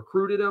Clements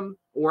recruited him,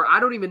 or I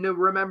don't even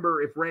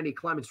remember if Randy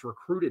Clements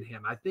recruited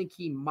him. I think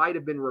he might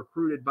have been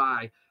recruited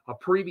by a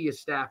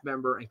previous staff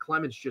member, and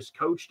Clements just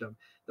coached him.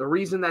 The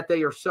reason that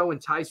they are so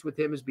enticed with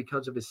him is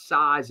because of his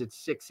size at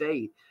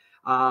 6'8".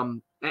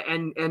 And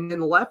then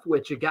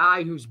Leftwich, a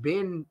guy who's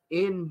been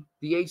in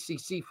the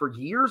ACC for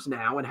years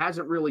now and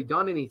hasn't really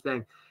done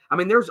anything. I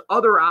mean, there's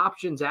other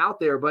options out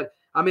there, but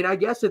I mean, I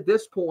guess at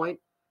this point,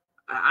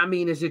 I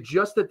mean, is it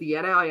just that the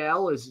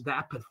NIL is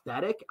that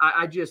pathetic?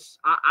 I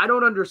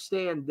don't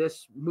understand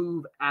this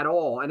move at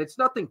all. And it's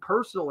nothing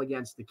personal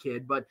against the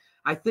kid, but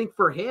I think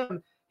for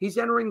him, he's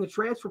entering the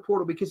transfer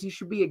portal because he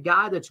should be a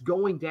guy that's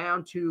going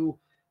down to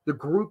the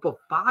group of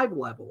 5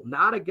 level,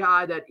 not a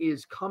guy that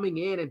is coming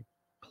in and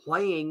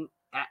playing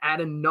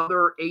at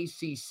another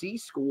ACC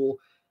school,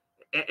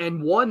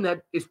 and one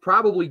that is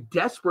probably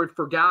desperate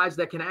for guys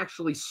that can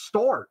actually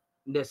start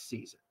this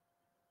season.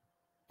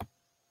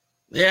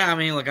 Yeah, I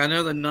mean, I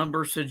know the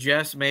numbers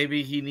suggest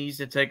maybe he needs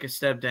to take a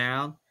step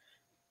down.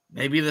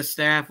 Maybe the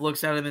staff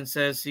looks at him and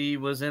says he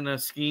was in a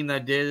scheme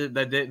that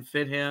didn't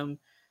fit him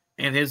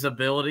and his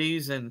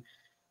abilities. And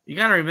you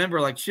got to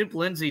remember, Chip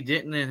Lindsey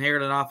didn't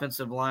inherit an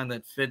offensive line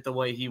that fit the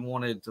way he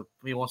wants to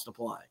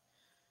play.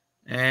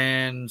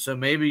 And so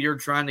maybe you're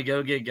trying to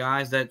go get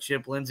guys that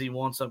Chip Lindsey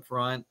wants up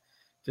front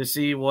to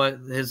see what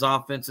his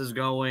offense is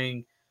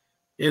going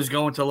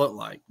to look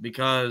like,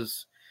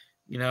 because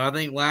I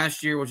think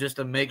last year was just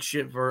a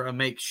makeshift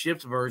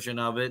version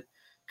of it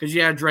because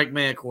you had Drake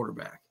May at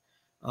quarterback.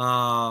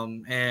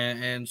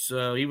 And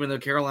so even though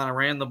Carolina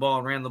ran the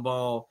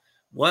ball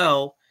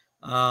well,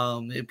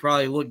 it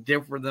probably looked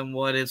different than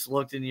what it's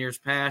looked in years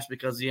past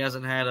because he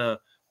hasn't had a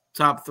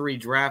top 3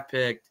 draft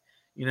pick,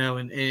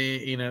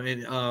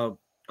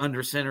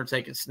 under center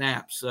taking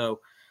snaps. So,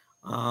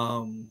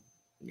 I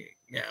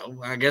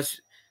guess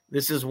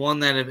this is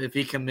one that if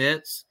he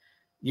commits,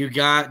 you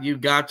got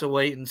to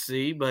wait and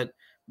see. But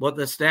what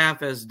the staff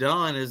has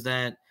done is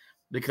that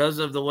because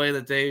of the way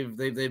that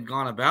they've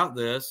gone about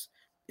this,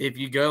 if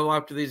you go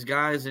up to these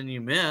guys and you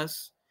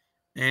miss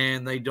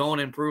and they don't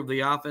improve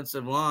the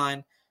offensive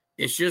line,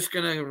 it's just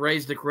going to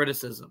raise the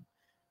criticism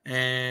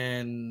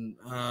and,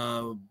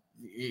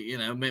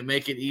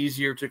 make it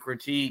easier to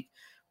critique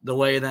the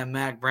way that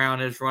Mac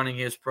Brown is running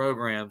his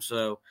program.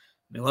 So,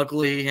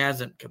 luckily he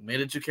hasn't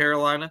committed to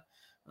Carolina.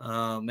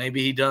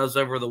 Maybe he does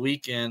over the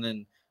weekend,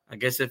 and I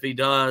guess if he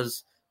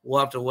does, we'll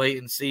have to wait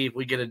and see if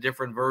we get a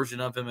different version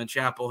of him in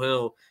Chapel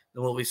Hill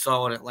than what we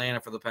saw in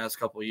Atlanta for the past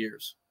couple of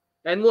years.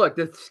 And look,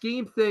 the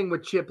scheme thing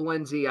with Chip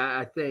Lindsey,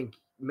 I think,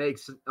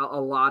 makes a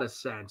lot of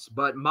sense.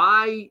 But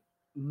my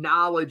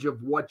knowledge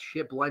of what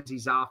Chip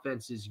Lindsey's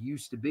offenses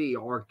used to be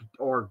are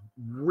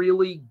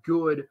really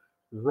good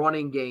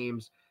running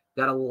games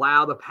that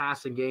allow the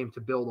passing game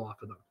to build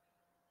off of them.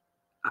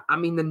 I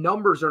mean, the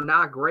numbers are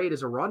not great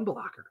as a run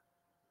blocker.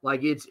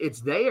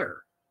 It's there.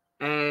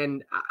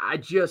 And I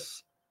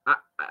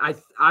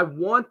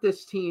want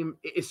this team,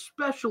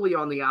 especially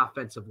on the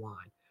offensive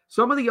line.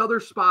 Some of the other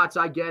spots,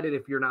 I get it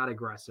if you're not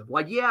aggressive.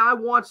 I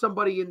want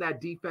somebody in that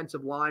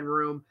defensive line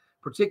room,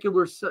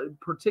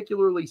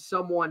 particularly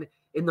someone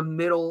in the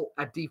middle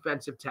at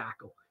defensive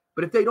tackle.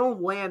 But if they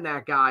don't land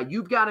that guy,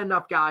 you've got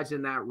enough guys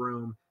in that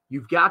room.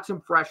 You've got some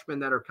freshmen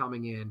that are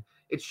coming in.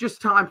 It's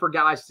just time for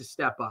guys to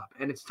step up.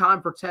 And it's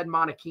time for Ted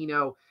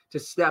Monachino to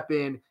step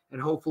in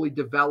and hopefully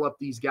develop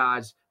these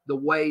guys the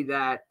way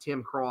that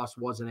Tim Cross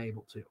wasn't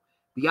able to.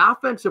 The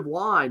offensive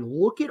line,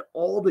 look at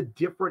all the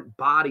different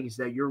bodies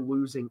that you're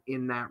losing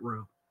in that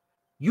room.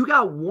 You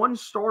got one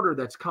starter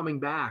that's coming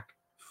back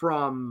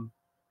from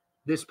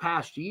this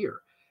past year.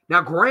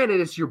 Now, granted,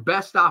 it's your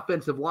best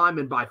offensive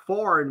lineman by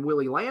far in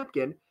Willie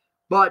Lampkin,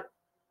 but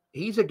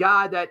he's a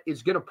guy that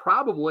is going to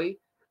probably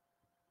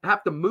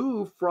have to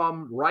move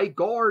from right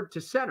guard to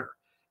center.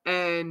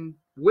 And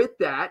with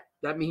that,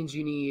 that means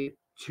you need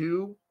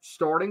 2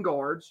 starting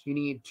guards. You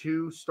need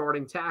 2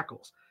 starting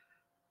tackles.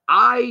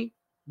 I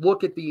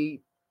look at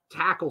the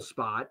tackle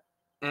spot,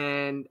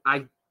 and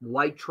I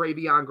like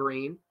Travion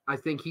Green. I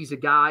think he's a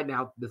guy.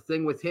 Now, the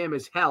thing with him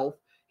is health.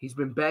 He's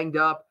been banged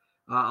up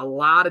a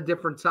lot of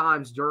different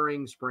times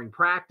during spring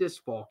practice,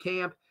 fall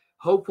camp.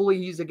 Hopefully,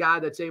 he's a guy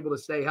that's able to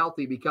stay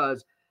healthy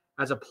because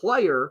as a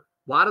player,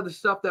 a lot of the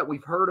stuff that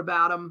we've heard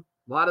about him,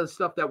 a lot of the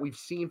stuff that we've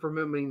seen from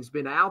him when he's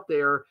been out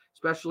there,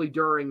 especially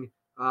during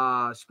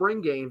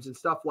spring games and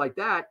stuff like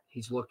that,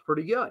 he's looked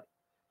pretty good.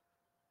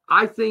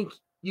 I think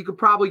you could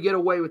probably get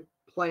away with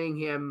playing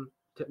him.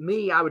 To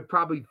me, I would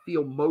probably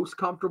feel most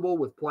comfortable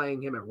with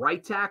playing him at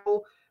right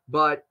tackle.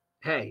 But,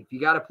 hey, if you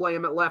got to play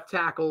him at left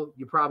tackle,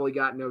 you probably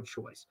got no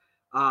choice.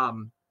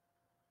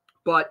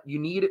 But you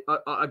need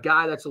a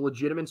guy that's a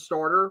legitimate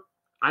starter.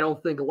 I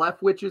don't think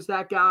Leftwich is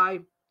that guy.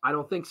 I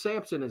don't think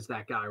Sampson is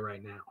that guy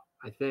right now.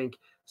 I think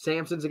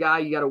Sampson's a guy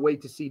you got to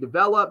wait to see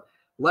develop.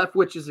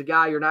 Leftwich is a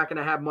guy you're not going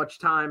to have much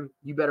time.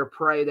 You better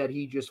pray that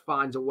he just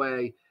finds a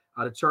way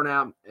to turn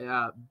out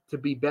to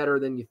be better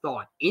than you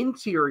thought.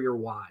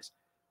 Interior-wise,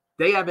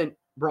 they haven't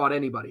brought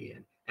anybody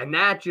in. And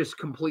that just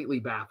completely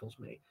baffles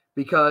me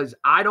because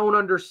I don't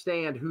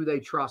understand who they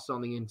trust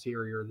on the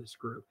interior of this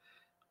group.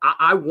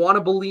 I want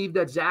to believe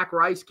that Zach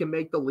Rice can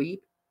make the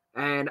leap,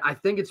 and I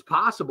think it's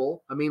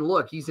possible. I mean,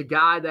 look, he's a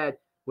guy that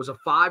was a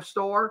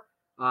 5-star.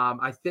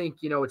 I think,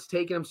 it's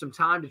taken him some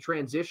time to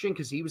transition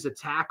because he was a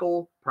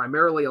tackle,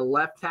 primarily a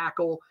left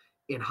tackle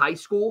in high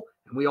school,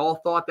 and we all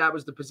thought that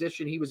was the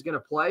position he was going to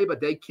play, but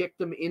they kicked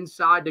him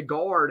inside the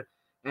guard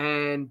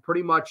and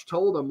pretty much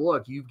told him,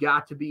 look, you've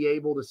got to be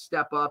able to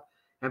step up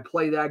and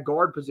play that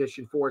guard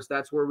position for us.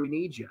 That's where we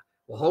need you.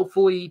 Well,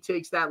 hopefully he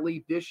takes that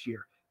leap this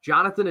year.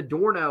 Jonathan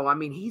Adorno, I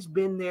mean, he's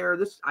been there.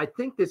 I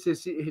think this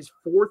is his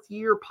 4th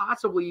year,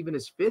 possibly even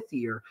his 5th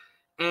year.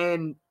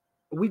 And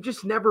we've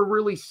just never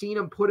really seen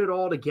him put it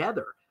all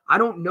together. I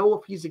don't know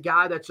if he's a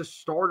guy that's a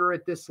starter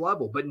at this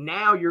level, but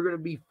now you're going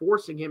to be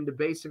forcing him to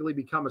basically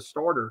become a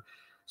starter.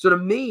 So to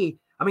me,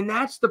 I mean,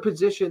 that's the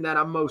position that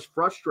I'm most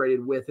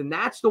frustrated with. And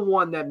that's the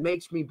one that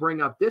makes me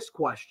bring up this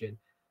question.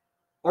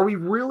 Are we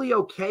really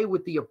okay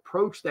with the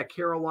approach that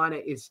Carolina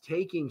is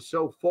taking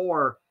so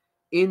far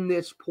in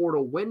this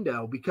portal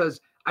window? Because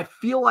I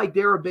feel like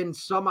there have been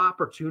some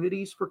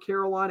opportunities for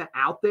Carolina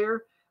out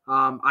there.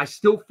 I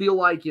still feel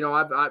like,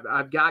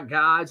 I've got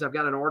guys, I've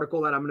got an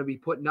article that I'm going to be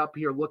putting up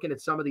here looking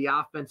at some of the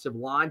offensive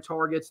line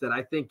targets that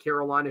I think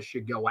Carolina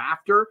should go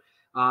after.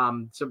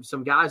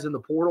 Some guys in the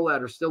portal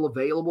that are still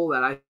available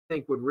that I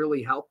think would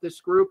really help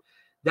this group.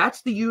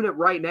 That's the unit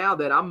right now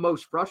that I'm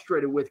most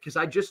frustrated with, because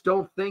I just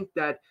don't think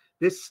that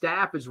this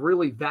staff is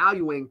really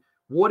valuing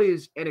what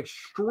is an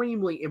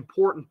extremely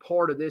important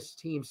part of this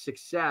team's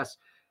success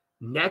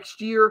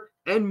next year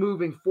and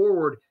moving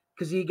forward,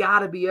 because you got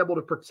to be able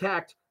to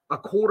protect a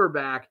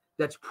quarterback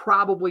that's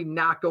probably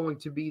not going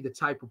to be the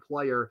type of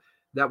player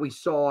that we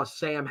saw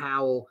Sam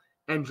Howell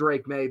and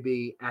Drake May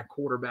be at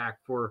quarterback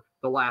for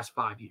the last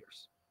 5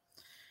 years.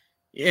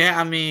 Yeah,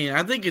 I mean,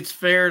 I think it's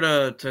fair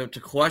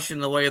to question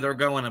the way they're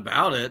going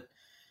about it,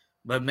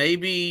 but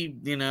maybe,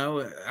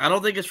 I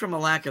don't think it's from a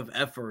lack of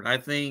effort. I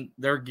think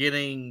they're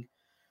getting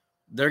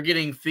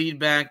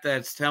feedback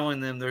that's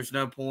telling them there's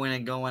no point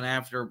in going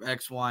after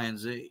X, Y, and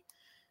Z.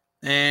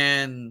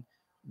 And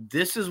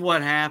this is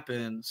what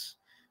happens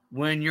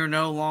when you're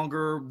no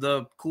longer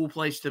the cool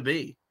place to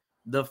be,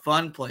 the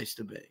fun place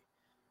to be.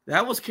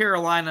 That was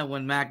Carolina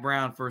when Mac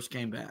Brown first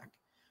came back.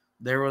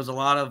 There was a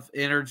lot of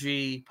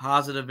energy,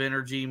 positive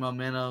energy,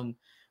 momentum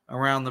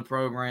around the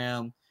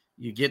program.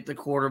 You get the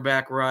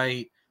quarterback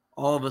right.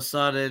 All of a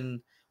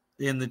sudden,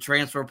 in the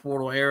transfer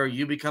portal era,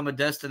 you become a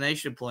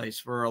destination place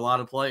for a lot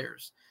of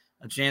players.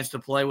 A chance to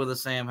play with a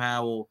Sam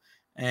Howell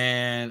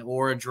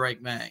or a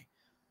Drake May.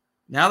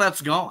 Now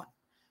that's gone.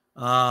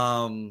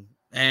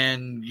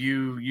 And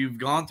you've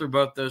gone through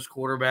both those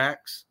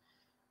quarterbacks,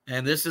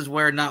 and this is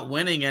where not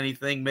winning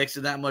anything makes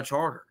it that much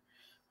harder.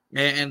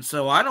 And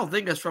so I don't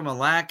think that's from a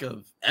lack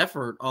of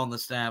effort on the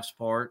staff's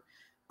part.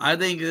 I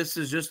think this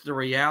is just the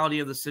reality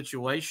of the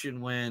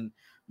situation. When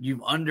you've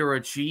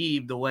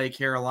underachieved the way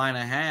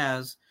Carolina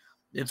has,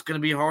 it's going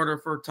to be harder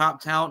for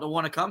top talent to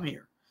want to come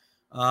here.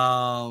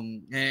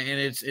 And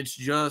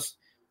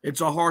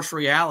it's a harsh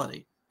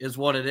reality is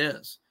what it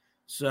is.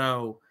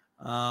 So,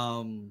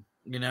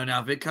 now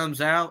if it comes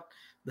out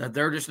that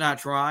they're just not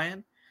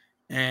trying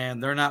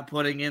and they're not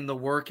putting in the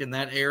work in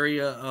that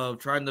area of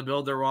trying to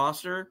build their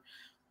roster,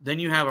 then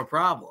you have a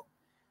problem.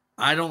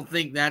 I don't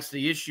think that's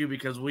the issue,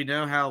 because we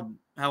know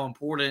how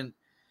important,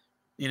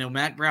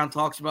 Mac Brown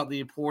talks about the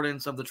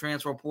importance of the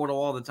transfer portal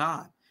all the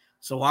time.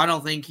 So I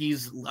don't think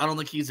he's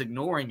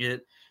ignoring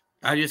it.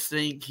 I just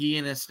think he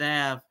and his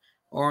staff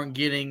aren't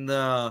getting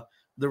the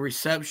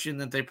reception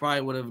that they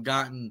probably would have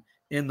gotten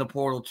in the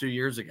portal 2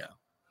 years ago.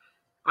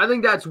 I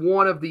think that's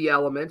one of the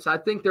elements. I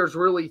think there's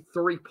really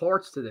 3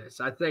 parts to this.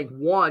 I think,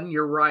 one,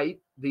 you're right.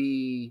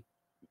 Bloom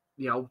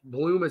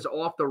is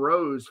off the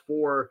rose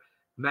for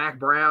Mac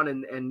Brown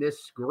and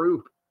this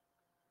group,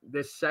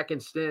 this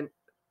second stint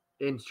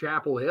in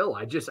Chapel Hill.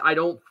 I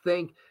don't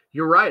think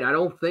you're right. I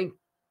don't think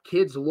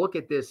kids look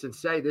at this and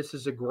say this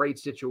is a great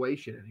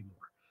situation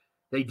anymore.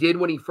 They did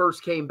when he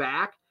first came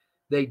back.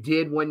 They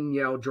did when,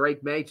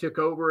 Drake May took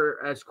over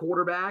as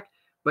quarterback.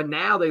 But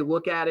now they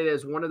look at it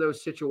as one of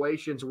those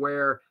situations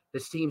where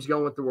this team's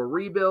going through a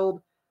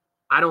rebuild.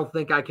 I don't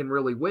think I can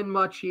really win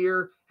much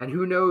here. And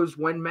who knows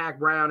when Mac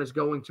Brown is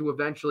going to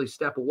eventually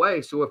step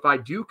away. So if I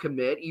do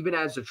commit, even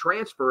as a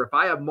transfer, if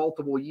I have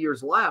multiple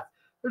years left,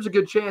 there's a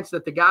good chance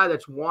that the guy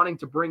that's wanting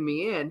to bring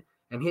me in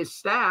and his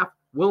staff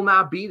will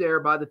not be there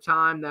by the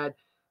time that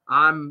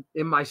I'm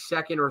in my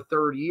 2nd or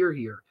 3rd year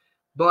here.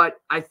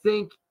 But I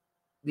think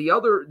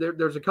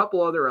there's a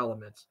couple other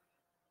elements.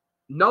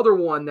 Another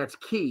one that's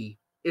key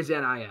is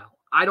NIL.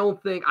 I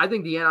think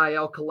the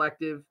NIL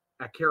collective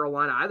at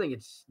Carolina, I think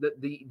it's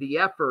the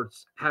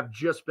efforts have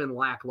just been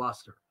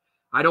lackluster.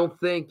 I don't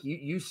think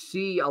you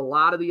see a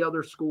lot of the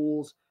other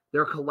schools,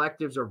 their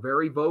collectives are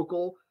very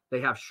vocal. They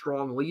have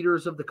strong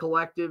leaders of the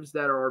collectives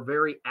that are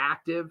very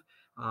active,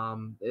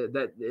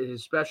 that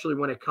especially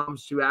when it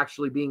comes to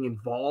actually being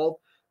involved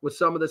with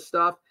some of the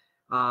stuff.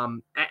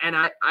 And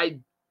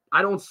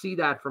I don't see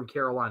that from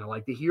Carolina.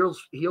 Like the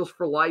Heels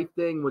for Life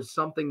thing was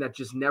something that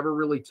just never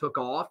really took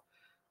off.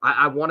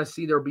 I want to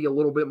see there be a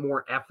little bit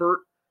more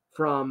effort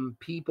from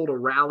people to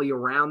rally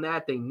around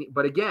that.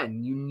 But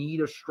again, you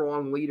need a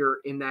strong leader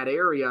in that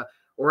area,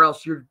 or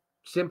else you're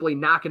simply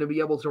not going to be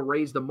able to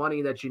raise the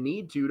money that you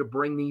need to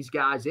bring these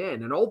guys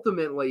in. And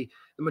ultimately,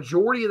 the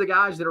majority of the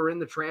guys that are in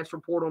the transfer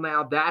portal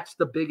now, that's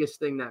the biggest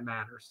thing that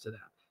matters to them.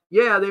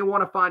 Yeah, they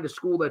want to find a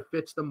school that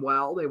fits them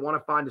well. They want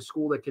to find a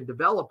school that can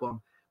develop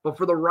them. But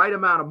for the right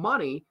amount of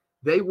money,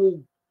 they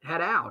will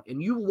head out.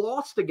 And you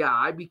lost a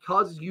guy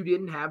because you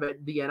didn't have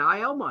the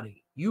NIL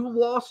money. You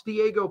lost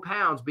Diego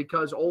Pounds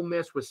because Ole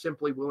Miss was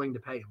simply willing to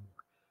pay him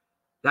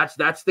more.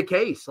 That's the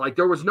case. Like,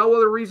 there was no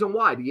other reason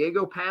why.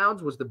 Diego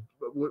Pounds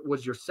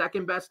was your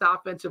second best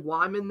offensive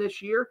lineman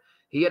this year.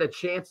 He had a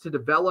chance to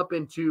develop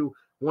into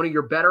one of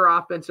your better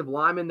offensive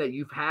linemen that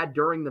you've had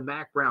during the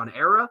Mack Brown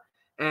era,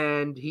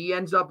 and he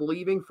ends up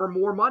leaving for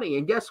more money.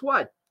 And guess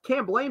what?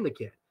 Can't blame the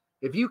kid.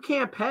 If you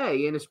can't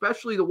pay, and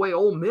especially the way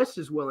Ole Miss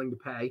is willing to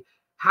pay,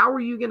 how are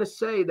you going to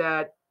say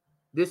that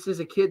this is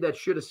a kid that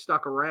should have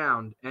stuck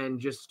around and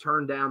just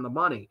turned down the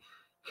money?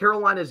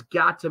 Carolina's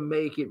got to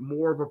make it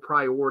more of a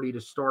priority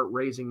to start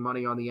raising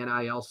money on the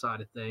NIL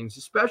side of things,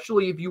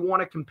 especially if you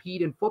want to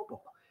compete in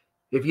football.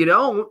 If you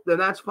don't, then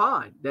that's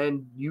fine.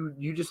 Then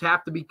you just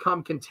have to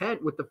become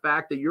content with the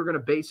fact that you're going to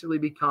basically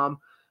become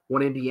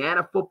what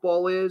Indiana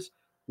football is,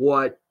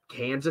 what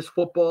Kansas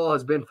football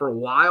has been for a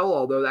while,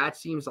 although that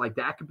seems like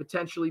that could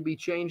potentially be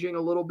changing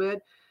a little bit.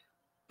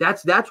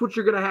 That's what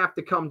you're going to have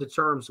to come to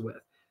terms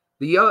with.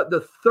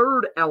 The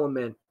third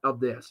element of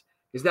this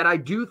is that I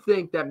do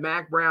think that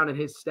Mack Brown and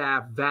his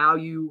staff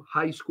value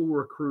high school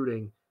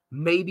recruiting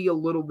maybe a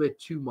little bit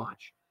too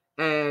much.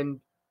 And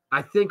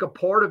I think a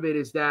part of it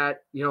is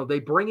that,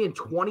 they bring in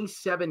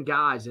 27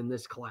 guys in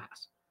this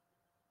class.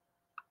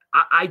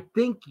 I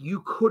think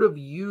you could have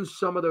used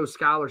some of those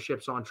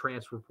scholarships on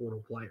transfer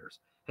portal players.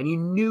 And you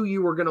knew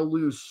you were going to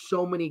lose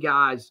so many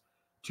guys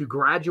to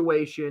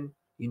graduation.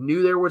 You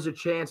knew there was a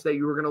chance that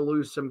you were going to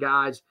lose some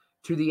guys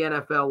to the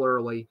NFL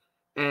early.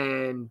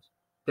 And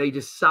they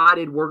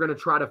decided we're going to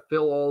try to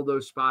fill all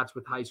those spots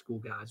with high school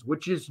guys,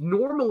 which is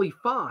normally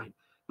fine.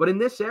 But in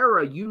this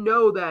era,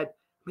 that,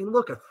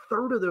 look, a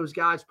third of those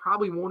guys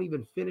probably won't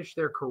even finish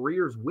their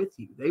careers with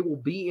you. They will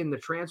be in the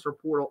transfer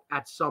portal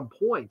at some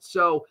point.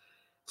 So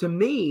to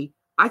me,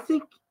 I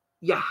think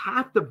you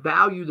have to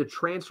value the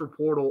transfer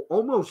portal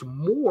almost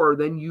more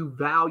than you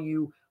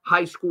value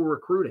high school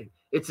recruiting.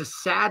 It's a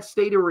sad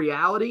state of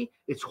reality.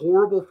 It's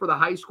horrible for the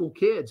high school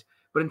kids.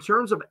 But in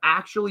terms of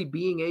actually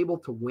being able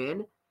to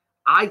win,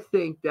 I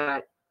think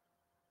that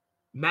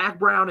Mack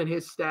Brown and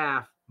his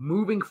staff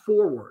moving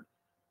forward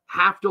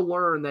have to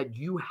learn that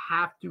you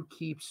have to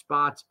keep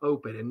spots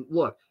open. And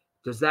look,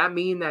 does that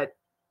mean that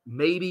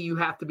maybe you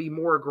have to be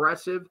more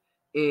aggressive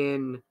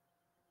in,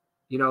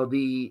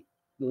 the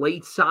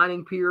late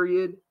signing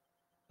period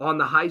on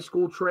the high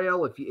school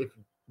trail if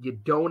you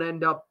don't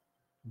end up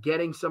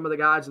getting some of the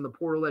guys in the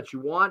portal that you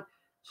want?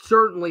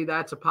 Certainly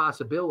that's a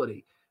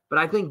possibility. But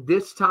I think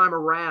this time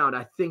around,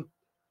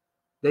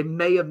 they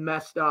may have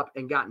messed up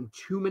and gotten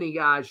too many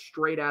guys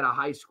straight out of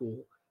high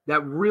school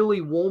that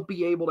really won't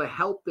be able to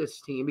help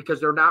this team because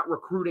they're not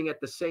recruiting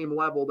at the same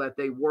level that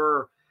they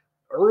were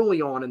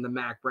early on in the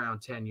Mack Brown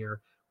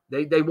tenure.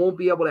 They won't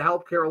be able to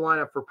help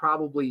Carolina for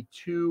probably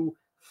 2-3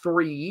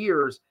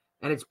 years,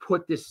 and it's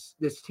put this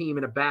team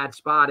in a bad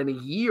spot in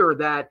a year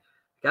that,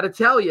 got to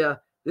tell you,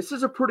 this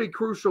is a pretty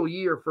crucial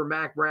year for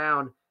Mack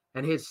Brown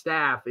and his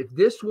staff. If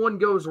this one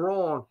goes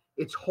wrong,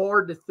 it's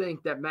hard to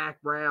think that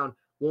Mack Brown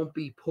won't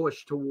be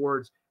pushed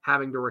towards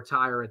having to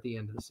retire at the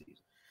end of the season.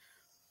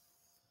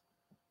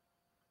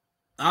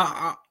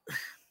 I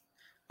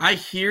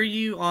hear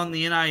you on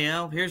the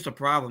NIL. Here's the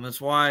problem.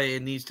 It's why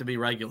it needs to be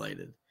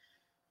regulated.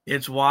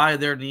 It's why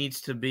there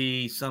needs to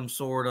be some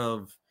sort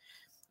of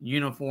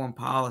uniform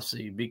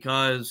policy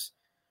because,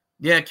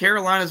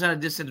 Carolina's at a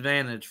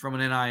disadvantage from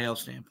an NIL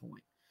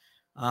standpoint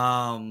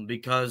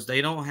because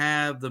they don't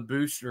have the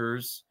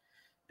boosters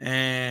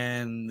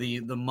and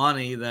the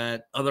money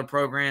that other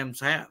programs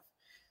have.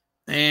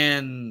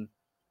 And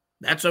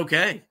that's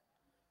okay.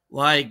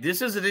 Like,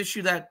 this is an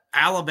issue that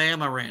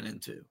Alabama ran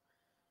into.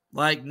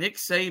 Like, Nick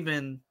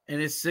Saban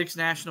and his 6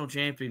 national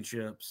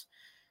championships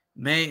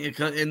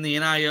in the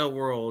NIL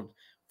world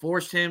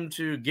forced him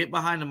to get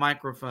behind a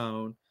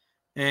microphone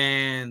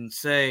and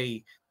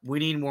say, we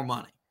need more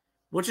money,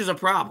 which is a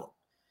problem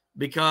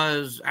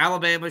because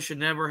Alabama should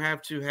never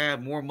have to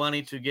have more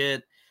money to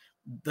get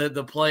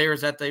the players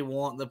that they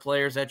want, the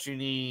players that you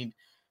need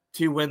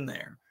to win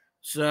there.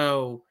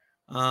 So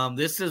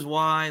this is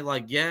why,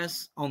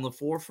 on the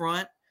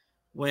forefront,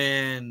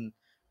 when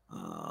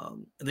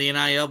the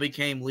NIL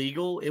became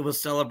legal, it was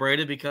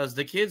celebrated because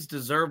the kids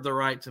deserve the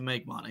right to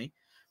make money.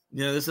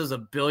 This is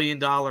 $1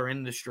 billion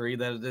industry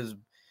that is,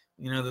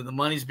 the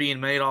money's being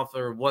made off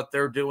of what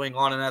they're doing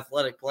on an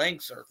athletic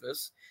playing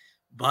surface.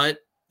 But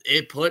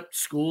it put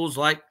schools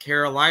like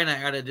Carolina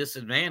at a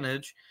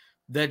disadvantage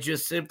that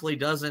just simply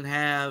doesn't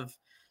have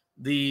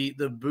the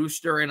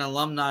booster and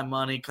alumni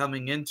money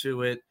coming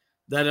into it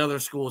that other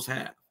schools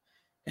have.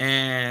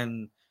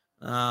 And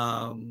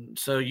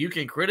so you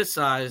can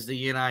criticize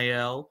the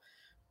NIL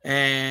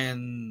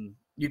and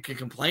you can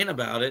complain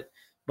about it,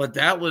 but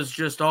that was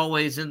just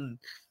always in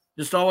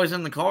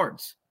the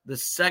cards. the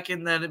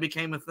second that it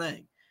became a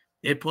thing.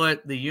 It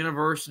put the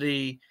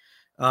university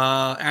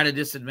at a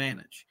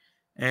disadvantage.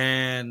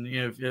 And,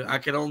 I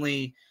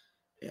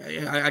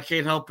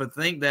can't help but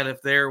think that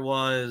if there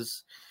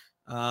was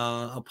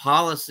a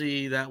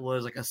policy that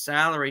was like a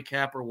salary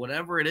cap or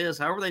whatever it is,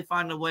 however they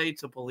find a way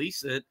to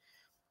police it,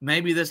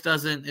 maybe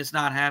it's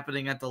not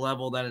happening at the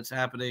level that it's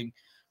happening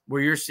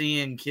where you're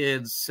seeing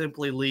kids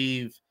simply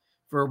leave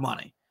for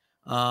money,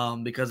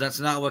 because that's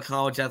not what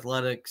college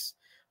athletics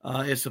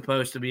is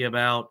supposed to be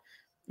about.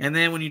 And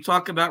then when you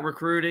talk about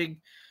recruiting,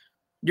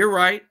 you're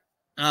right.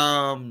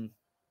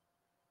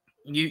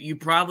 You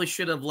probably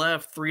should have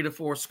left 3 to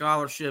 4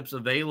 scholarships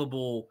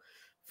available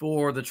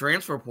for the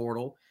transfer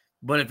portal.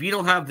 But if you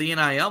don't have the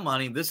NIL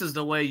money, this is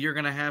the way you're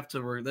going to have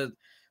to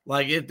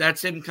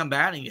that's him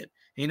combating it.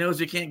 He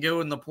knows you can't go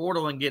in the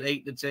portal and get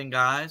 8 to 10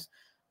 guys,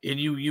 and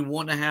you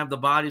want to have the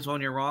bodies on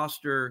your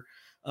roster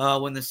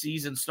when the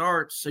season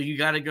starts. So you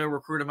got to go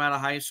recruit them out of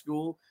high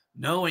school,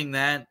 knowing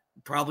that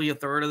probably a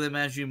third of them,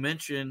 as you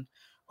mentioned,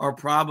 are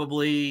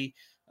probably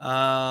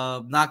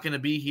not going to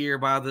be here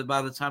by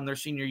the time their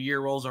senior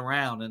year rolls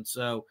around. And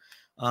so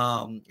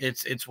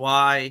it's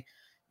why,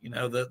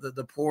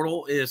 the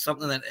portal is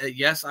something that,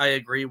 yes, I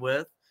agree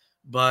with,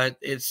 but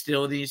it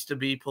still needs to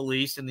be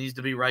policed and needs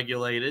to be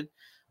regulated,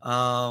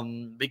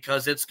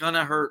 because it's going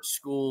to hurt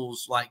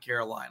schools like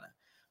Carolina.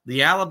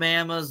 The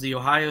Alabamas, the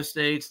Ohio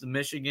States, the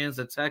Michigans,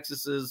 the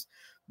Texases,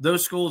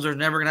 those schools are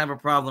never going to have a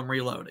problem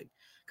reloading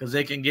because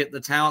they can get the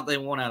talent they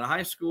want out of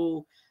high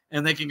school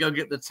and they can go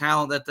get the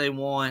talent that they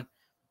want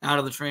out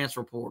of the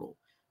transfer portal.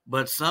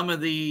 But some of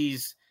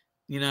these,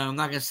 I'm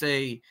not going to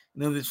say,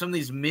 some of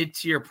these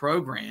mid-tier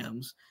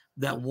programs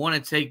that want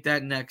to take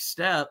that next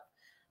step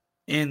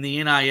in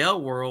the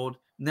NIL world,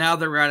 now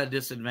they're at a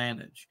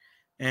disadvantage.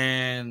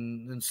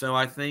 And so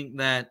I think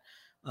that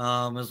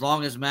as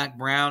long as Mack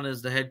Brown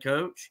is the head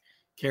coach,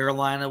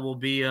 Carolina will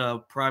be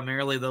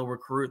primarily they'll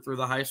recruit through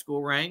the high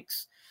school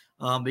ranks,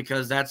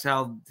 because that's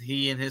how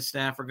he and his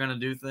staff are going to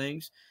do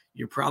things.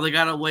 You probably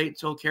got to wait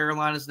till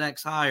Carolina's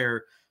next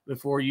hire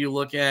before you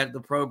look at the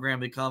program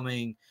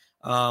becoming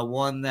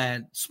one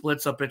that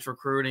splits up its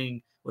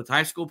recruiting with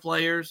high school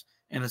players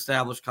and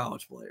established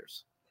college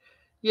players.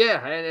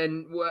 Yeah,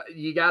 and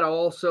you got to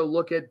also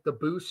look at the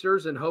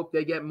boosters and hope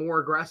they get more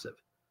aggressive.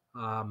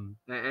 And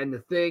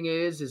the thing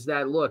is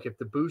that, look, if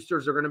the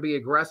boosters are going to be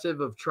aggressive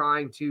of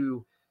trying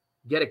to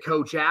get a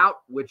coach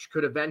out, which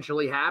could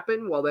eventually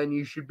happen, well, then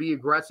you should be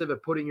aggressive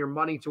at putting your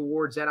money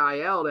towards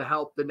NIL to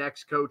help the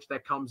next coach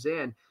that comes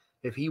in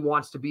if he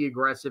wants to be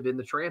aggressive in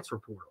the transfer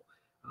portal.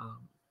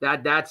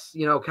 That's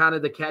kind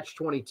of the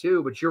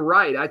catch-22. But you're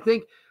right. I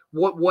think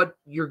what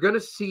you're going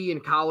to see in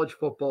college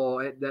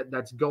football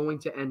that's going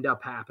to end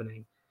up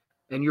happening,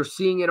 and you're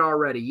seeing it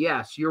already.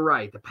 Yes, you're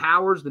right.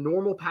 The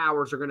normal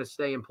powers are going to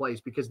stay in place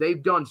because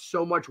they've done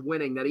so much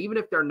winning that even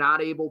if they're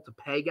not able to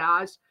pay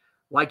guys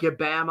like at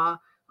Bama,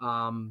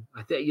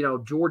 I think,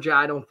 Georgia,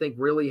 I don't think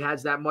really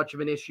has that much of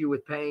an issue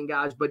with paying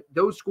guys, but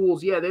those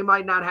schools, yeah, they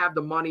might not have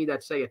the money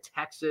that, say, a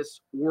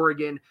Texas,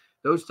 Oregon,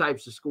 those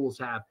types of schools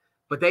have,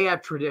 but they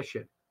have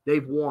tradition.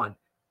 They've won.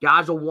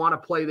 Guys will want to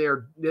play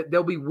there.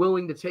 They'll be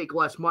willing to take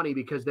less money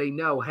because they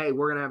know, hey,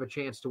 we're going to have a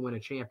chance to win a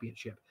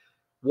championship.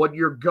 What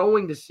you're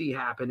going to see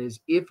happen is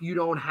if you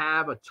don't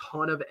have a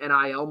ton of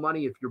NIL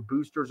money, if your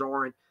boosters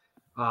aren't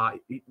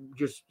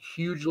just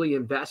hugely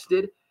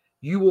invested,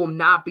 you will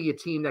not be a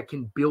team that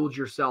can build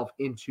yourself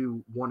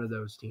into one of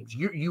those teams.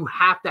 You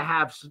have to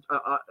have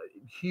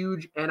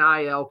huge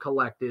NIL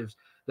collectives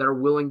that are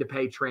willing to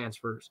pay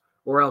transfers,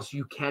 or else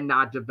you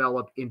cannot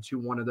develop into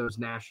one of those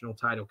national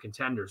title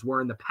contenders.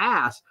 Where in the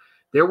past,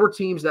 there were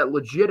teams that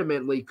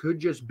legitimately could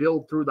just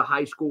build through the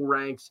high school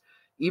ranks.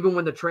 Even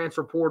when the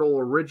transfer portal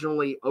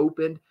originally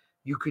opened,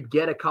 you could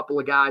get a couple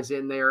of guys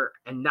in there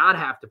and not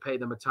have to pay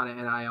them a ton of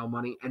NIL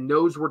money. And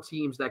those were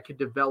teams that could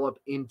develop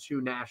into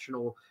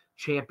national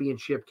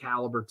championship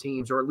caliber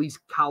teams, or at least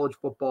college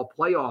football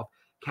playoff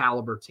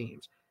caliber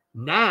teams.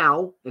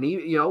 Now, and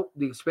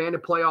the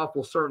expanded playoff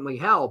will certainly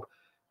help,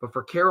 but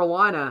for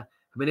Carolina,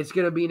 I mean, it's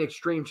going to be an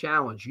extreme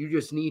challenge. You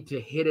just need to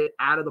hit it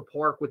out of the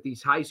park with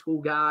these high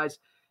school guys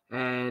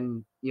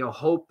and,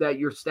 hope that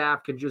your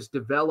staff can just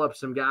develop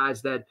some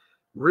guys that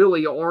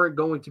really aren't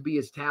going to be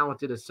as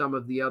talented as some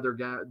of the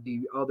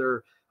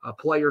other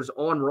players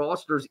on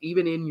rosters,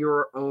 even in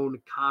your own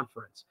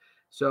conference.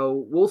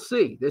 So we'll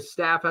see. This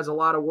staff has a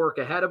lot of work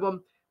ahead of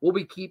them. We'll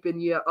be keeping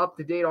you up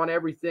to date on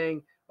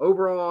everything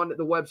over on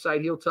the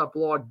website,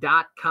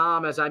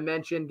 HeelToughBlog.com. As I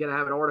mentioned, going to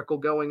have an article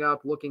going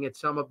up looking at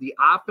some of the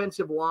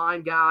offensive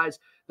line guys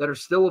that are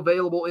still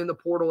available in the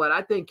portal that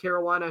I think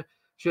Carolina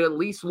should at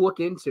least look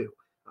into.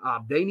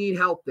 They need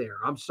help there.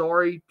 I'm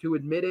sorry to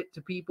admit it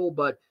to people,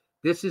 but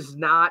this is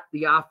not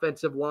the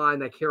offensive line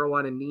that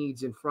Carolina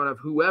needs in front of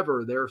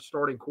whoever their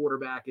starting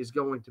quarterback is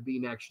going to be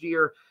next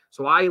year.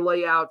 So I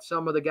lay out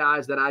some of the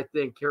guys that I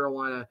think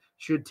Carolina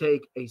should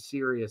take a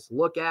serious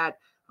look at.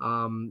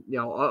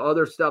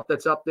 Other stuff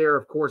that's up there,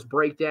 of course,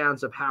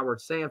 breakdowns of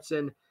Howard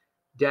Sampson,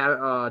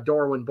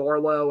 Darwin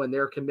Barlow, and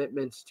their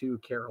commitments to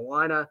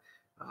Carolina.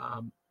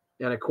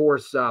 And, of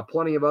course,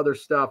 plenty of other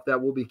stuff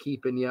that we'll be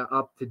keeping you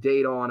up to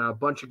date on. A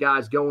bunch of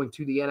guys going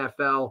to the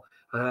NFL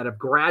that have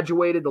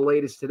graduated. The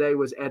latest today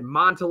was Ed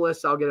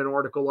Montelis. I'll get an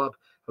article up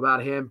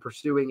about him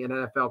pursuing an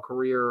NFL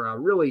career.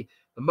 Really,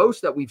 the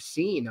most that we've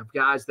seen of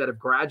guys that have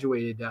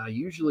graduated.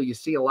 Usually you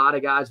see a lot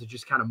of guys that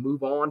just kind of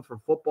move on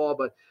from football,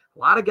 but a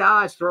lot of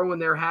guys throwing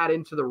their hat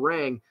into the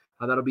ring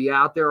that'll be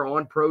out there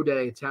on pro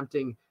day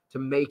attempting to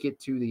make it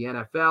to the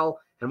NFL.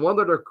 And one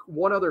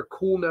other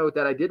cool note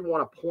that I did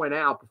want to point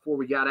out before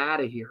we got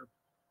out of here.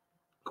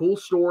 Cool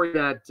story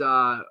that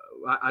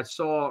I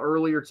saw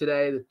earlier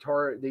today.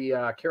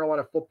 The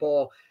Carolina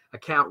football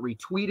account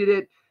retweeted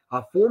it.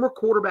 Former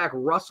quarterback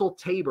Russell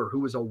Tabor, who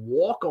was a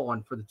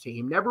walk-on for the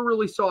team, never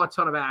really saw a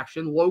ton of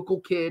action. Local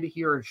kid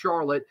here in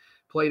Charlotte,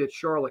 played at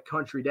Charlotte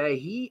Country Day.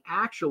 He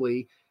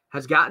actually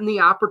has gotten the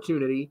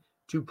opportunity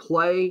to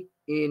play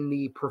in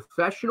the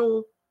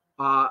professional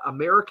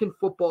American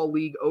Football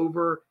League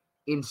over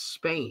in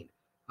Spain.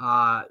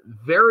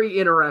 Very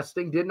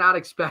interesting. Did not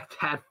expect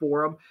that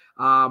for him.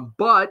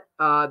 But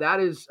that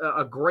is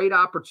a great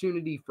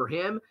opportunity for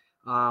him.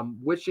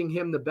 Wishing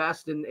him the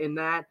best in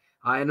that.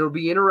 And it'll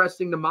be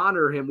interesting to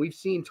monitor him. We've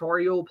seen Tar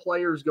Heel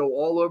players go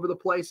all over the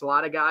place. A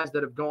lot of guys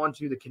that have gone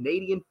to the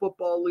Canadian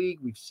Football League.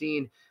 We've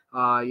seen,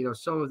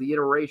 some of the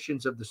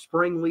iterations of the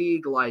Spring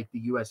League, like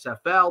the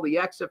USFL, the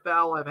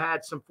XFL have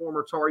had some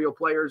former Tar Heel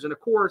players. And, of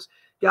course,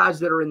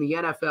 guys that are in the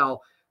NFL.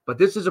 But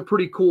this is a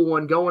pretty cool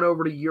one, going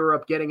over to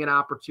Europe, getting an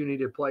opportunity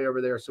to play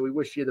over there. So we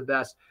wish you the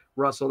best,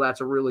 Russell. That's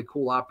a really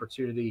cool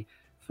opportunity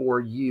for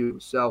you.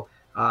 So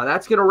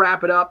that's going to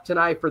wrap it up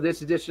tonight for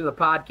this edition of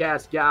the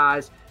podcast,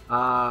 guys.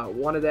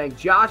 Want to thank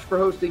Josh for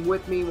hosting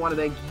with me. Want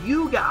to thank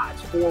you guys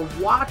for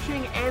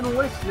watching and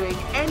listening.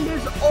 And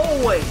as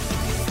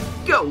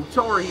always, go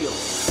Tar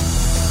Heels.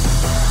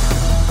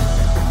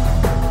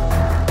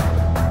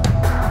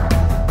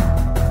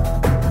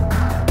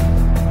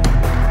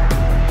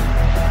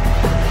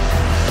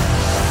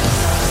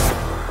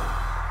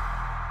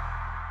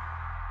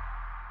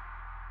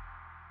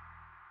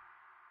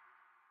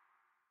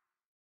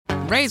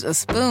 Raise a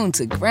spoon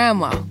to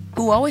Grandma,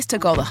 who always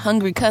took all the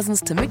hungry cousins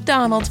to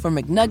McDonald's for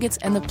McNuggets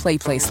and the Play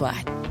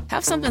Slide.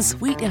 Have something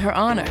sweet in her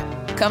honor.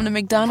 Come to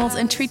McDonald's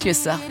and treat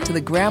yourself to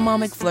the Grandma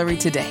McFlurry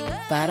today.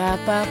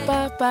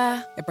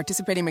 Ba-da-ba-ba-ba. At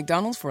participating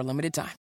McDonald's for a limited time.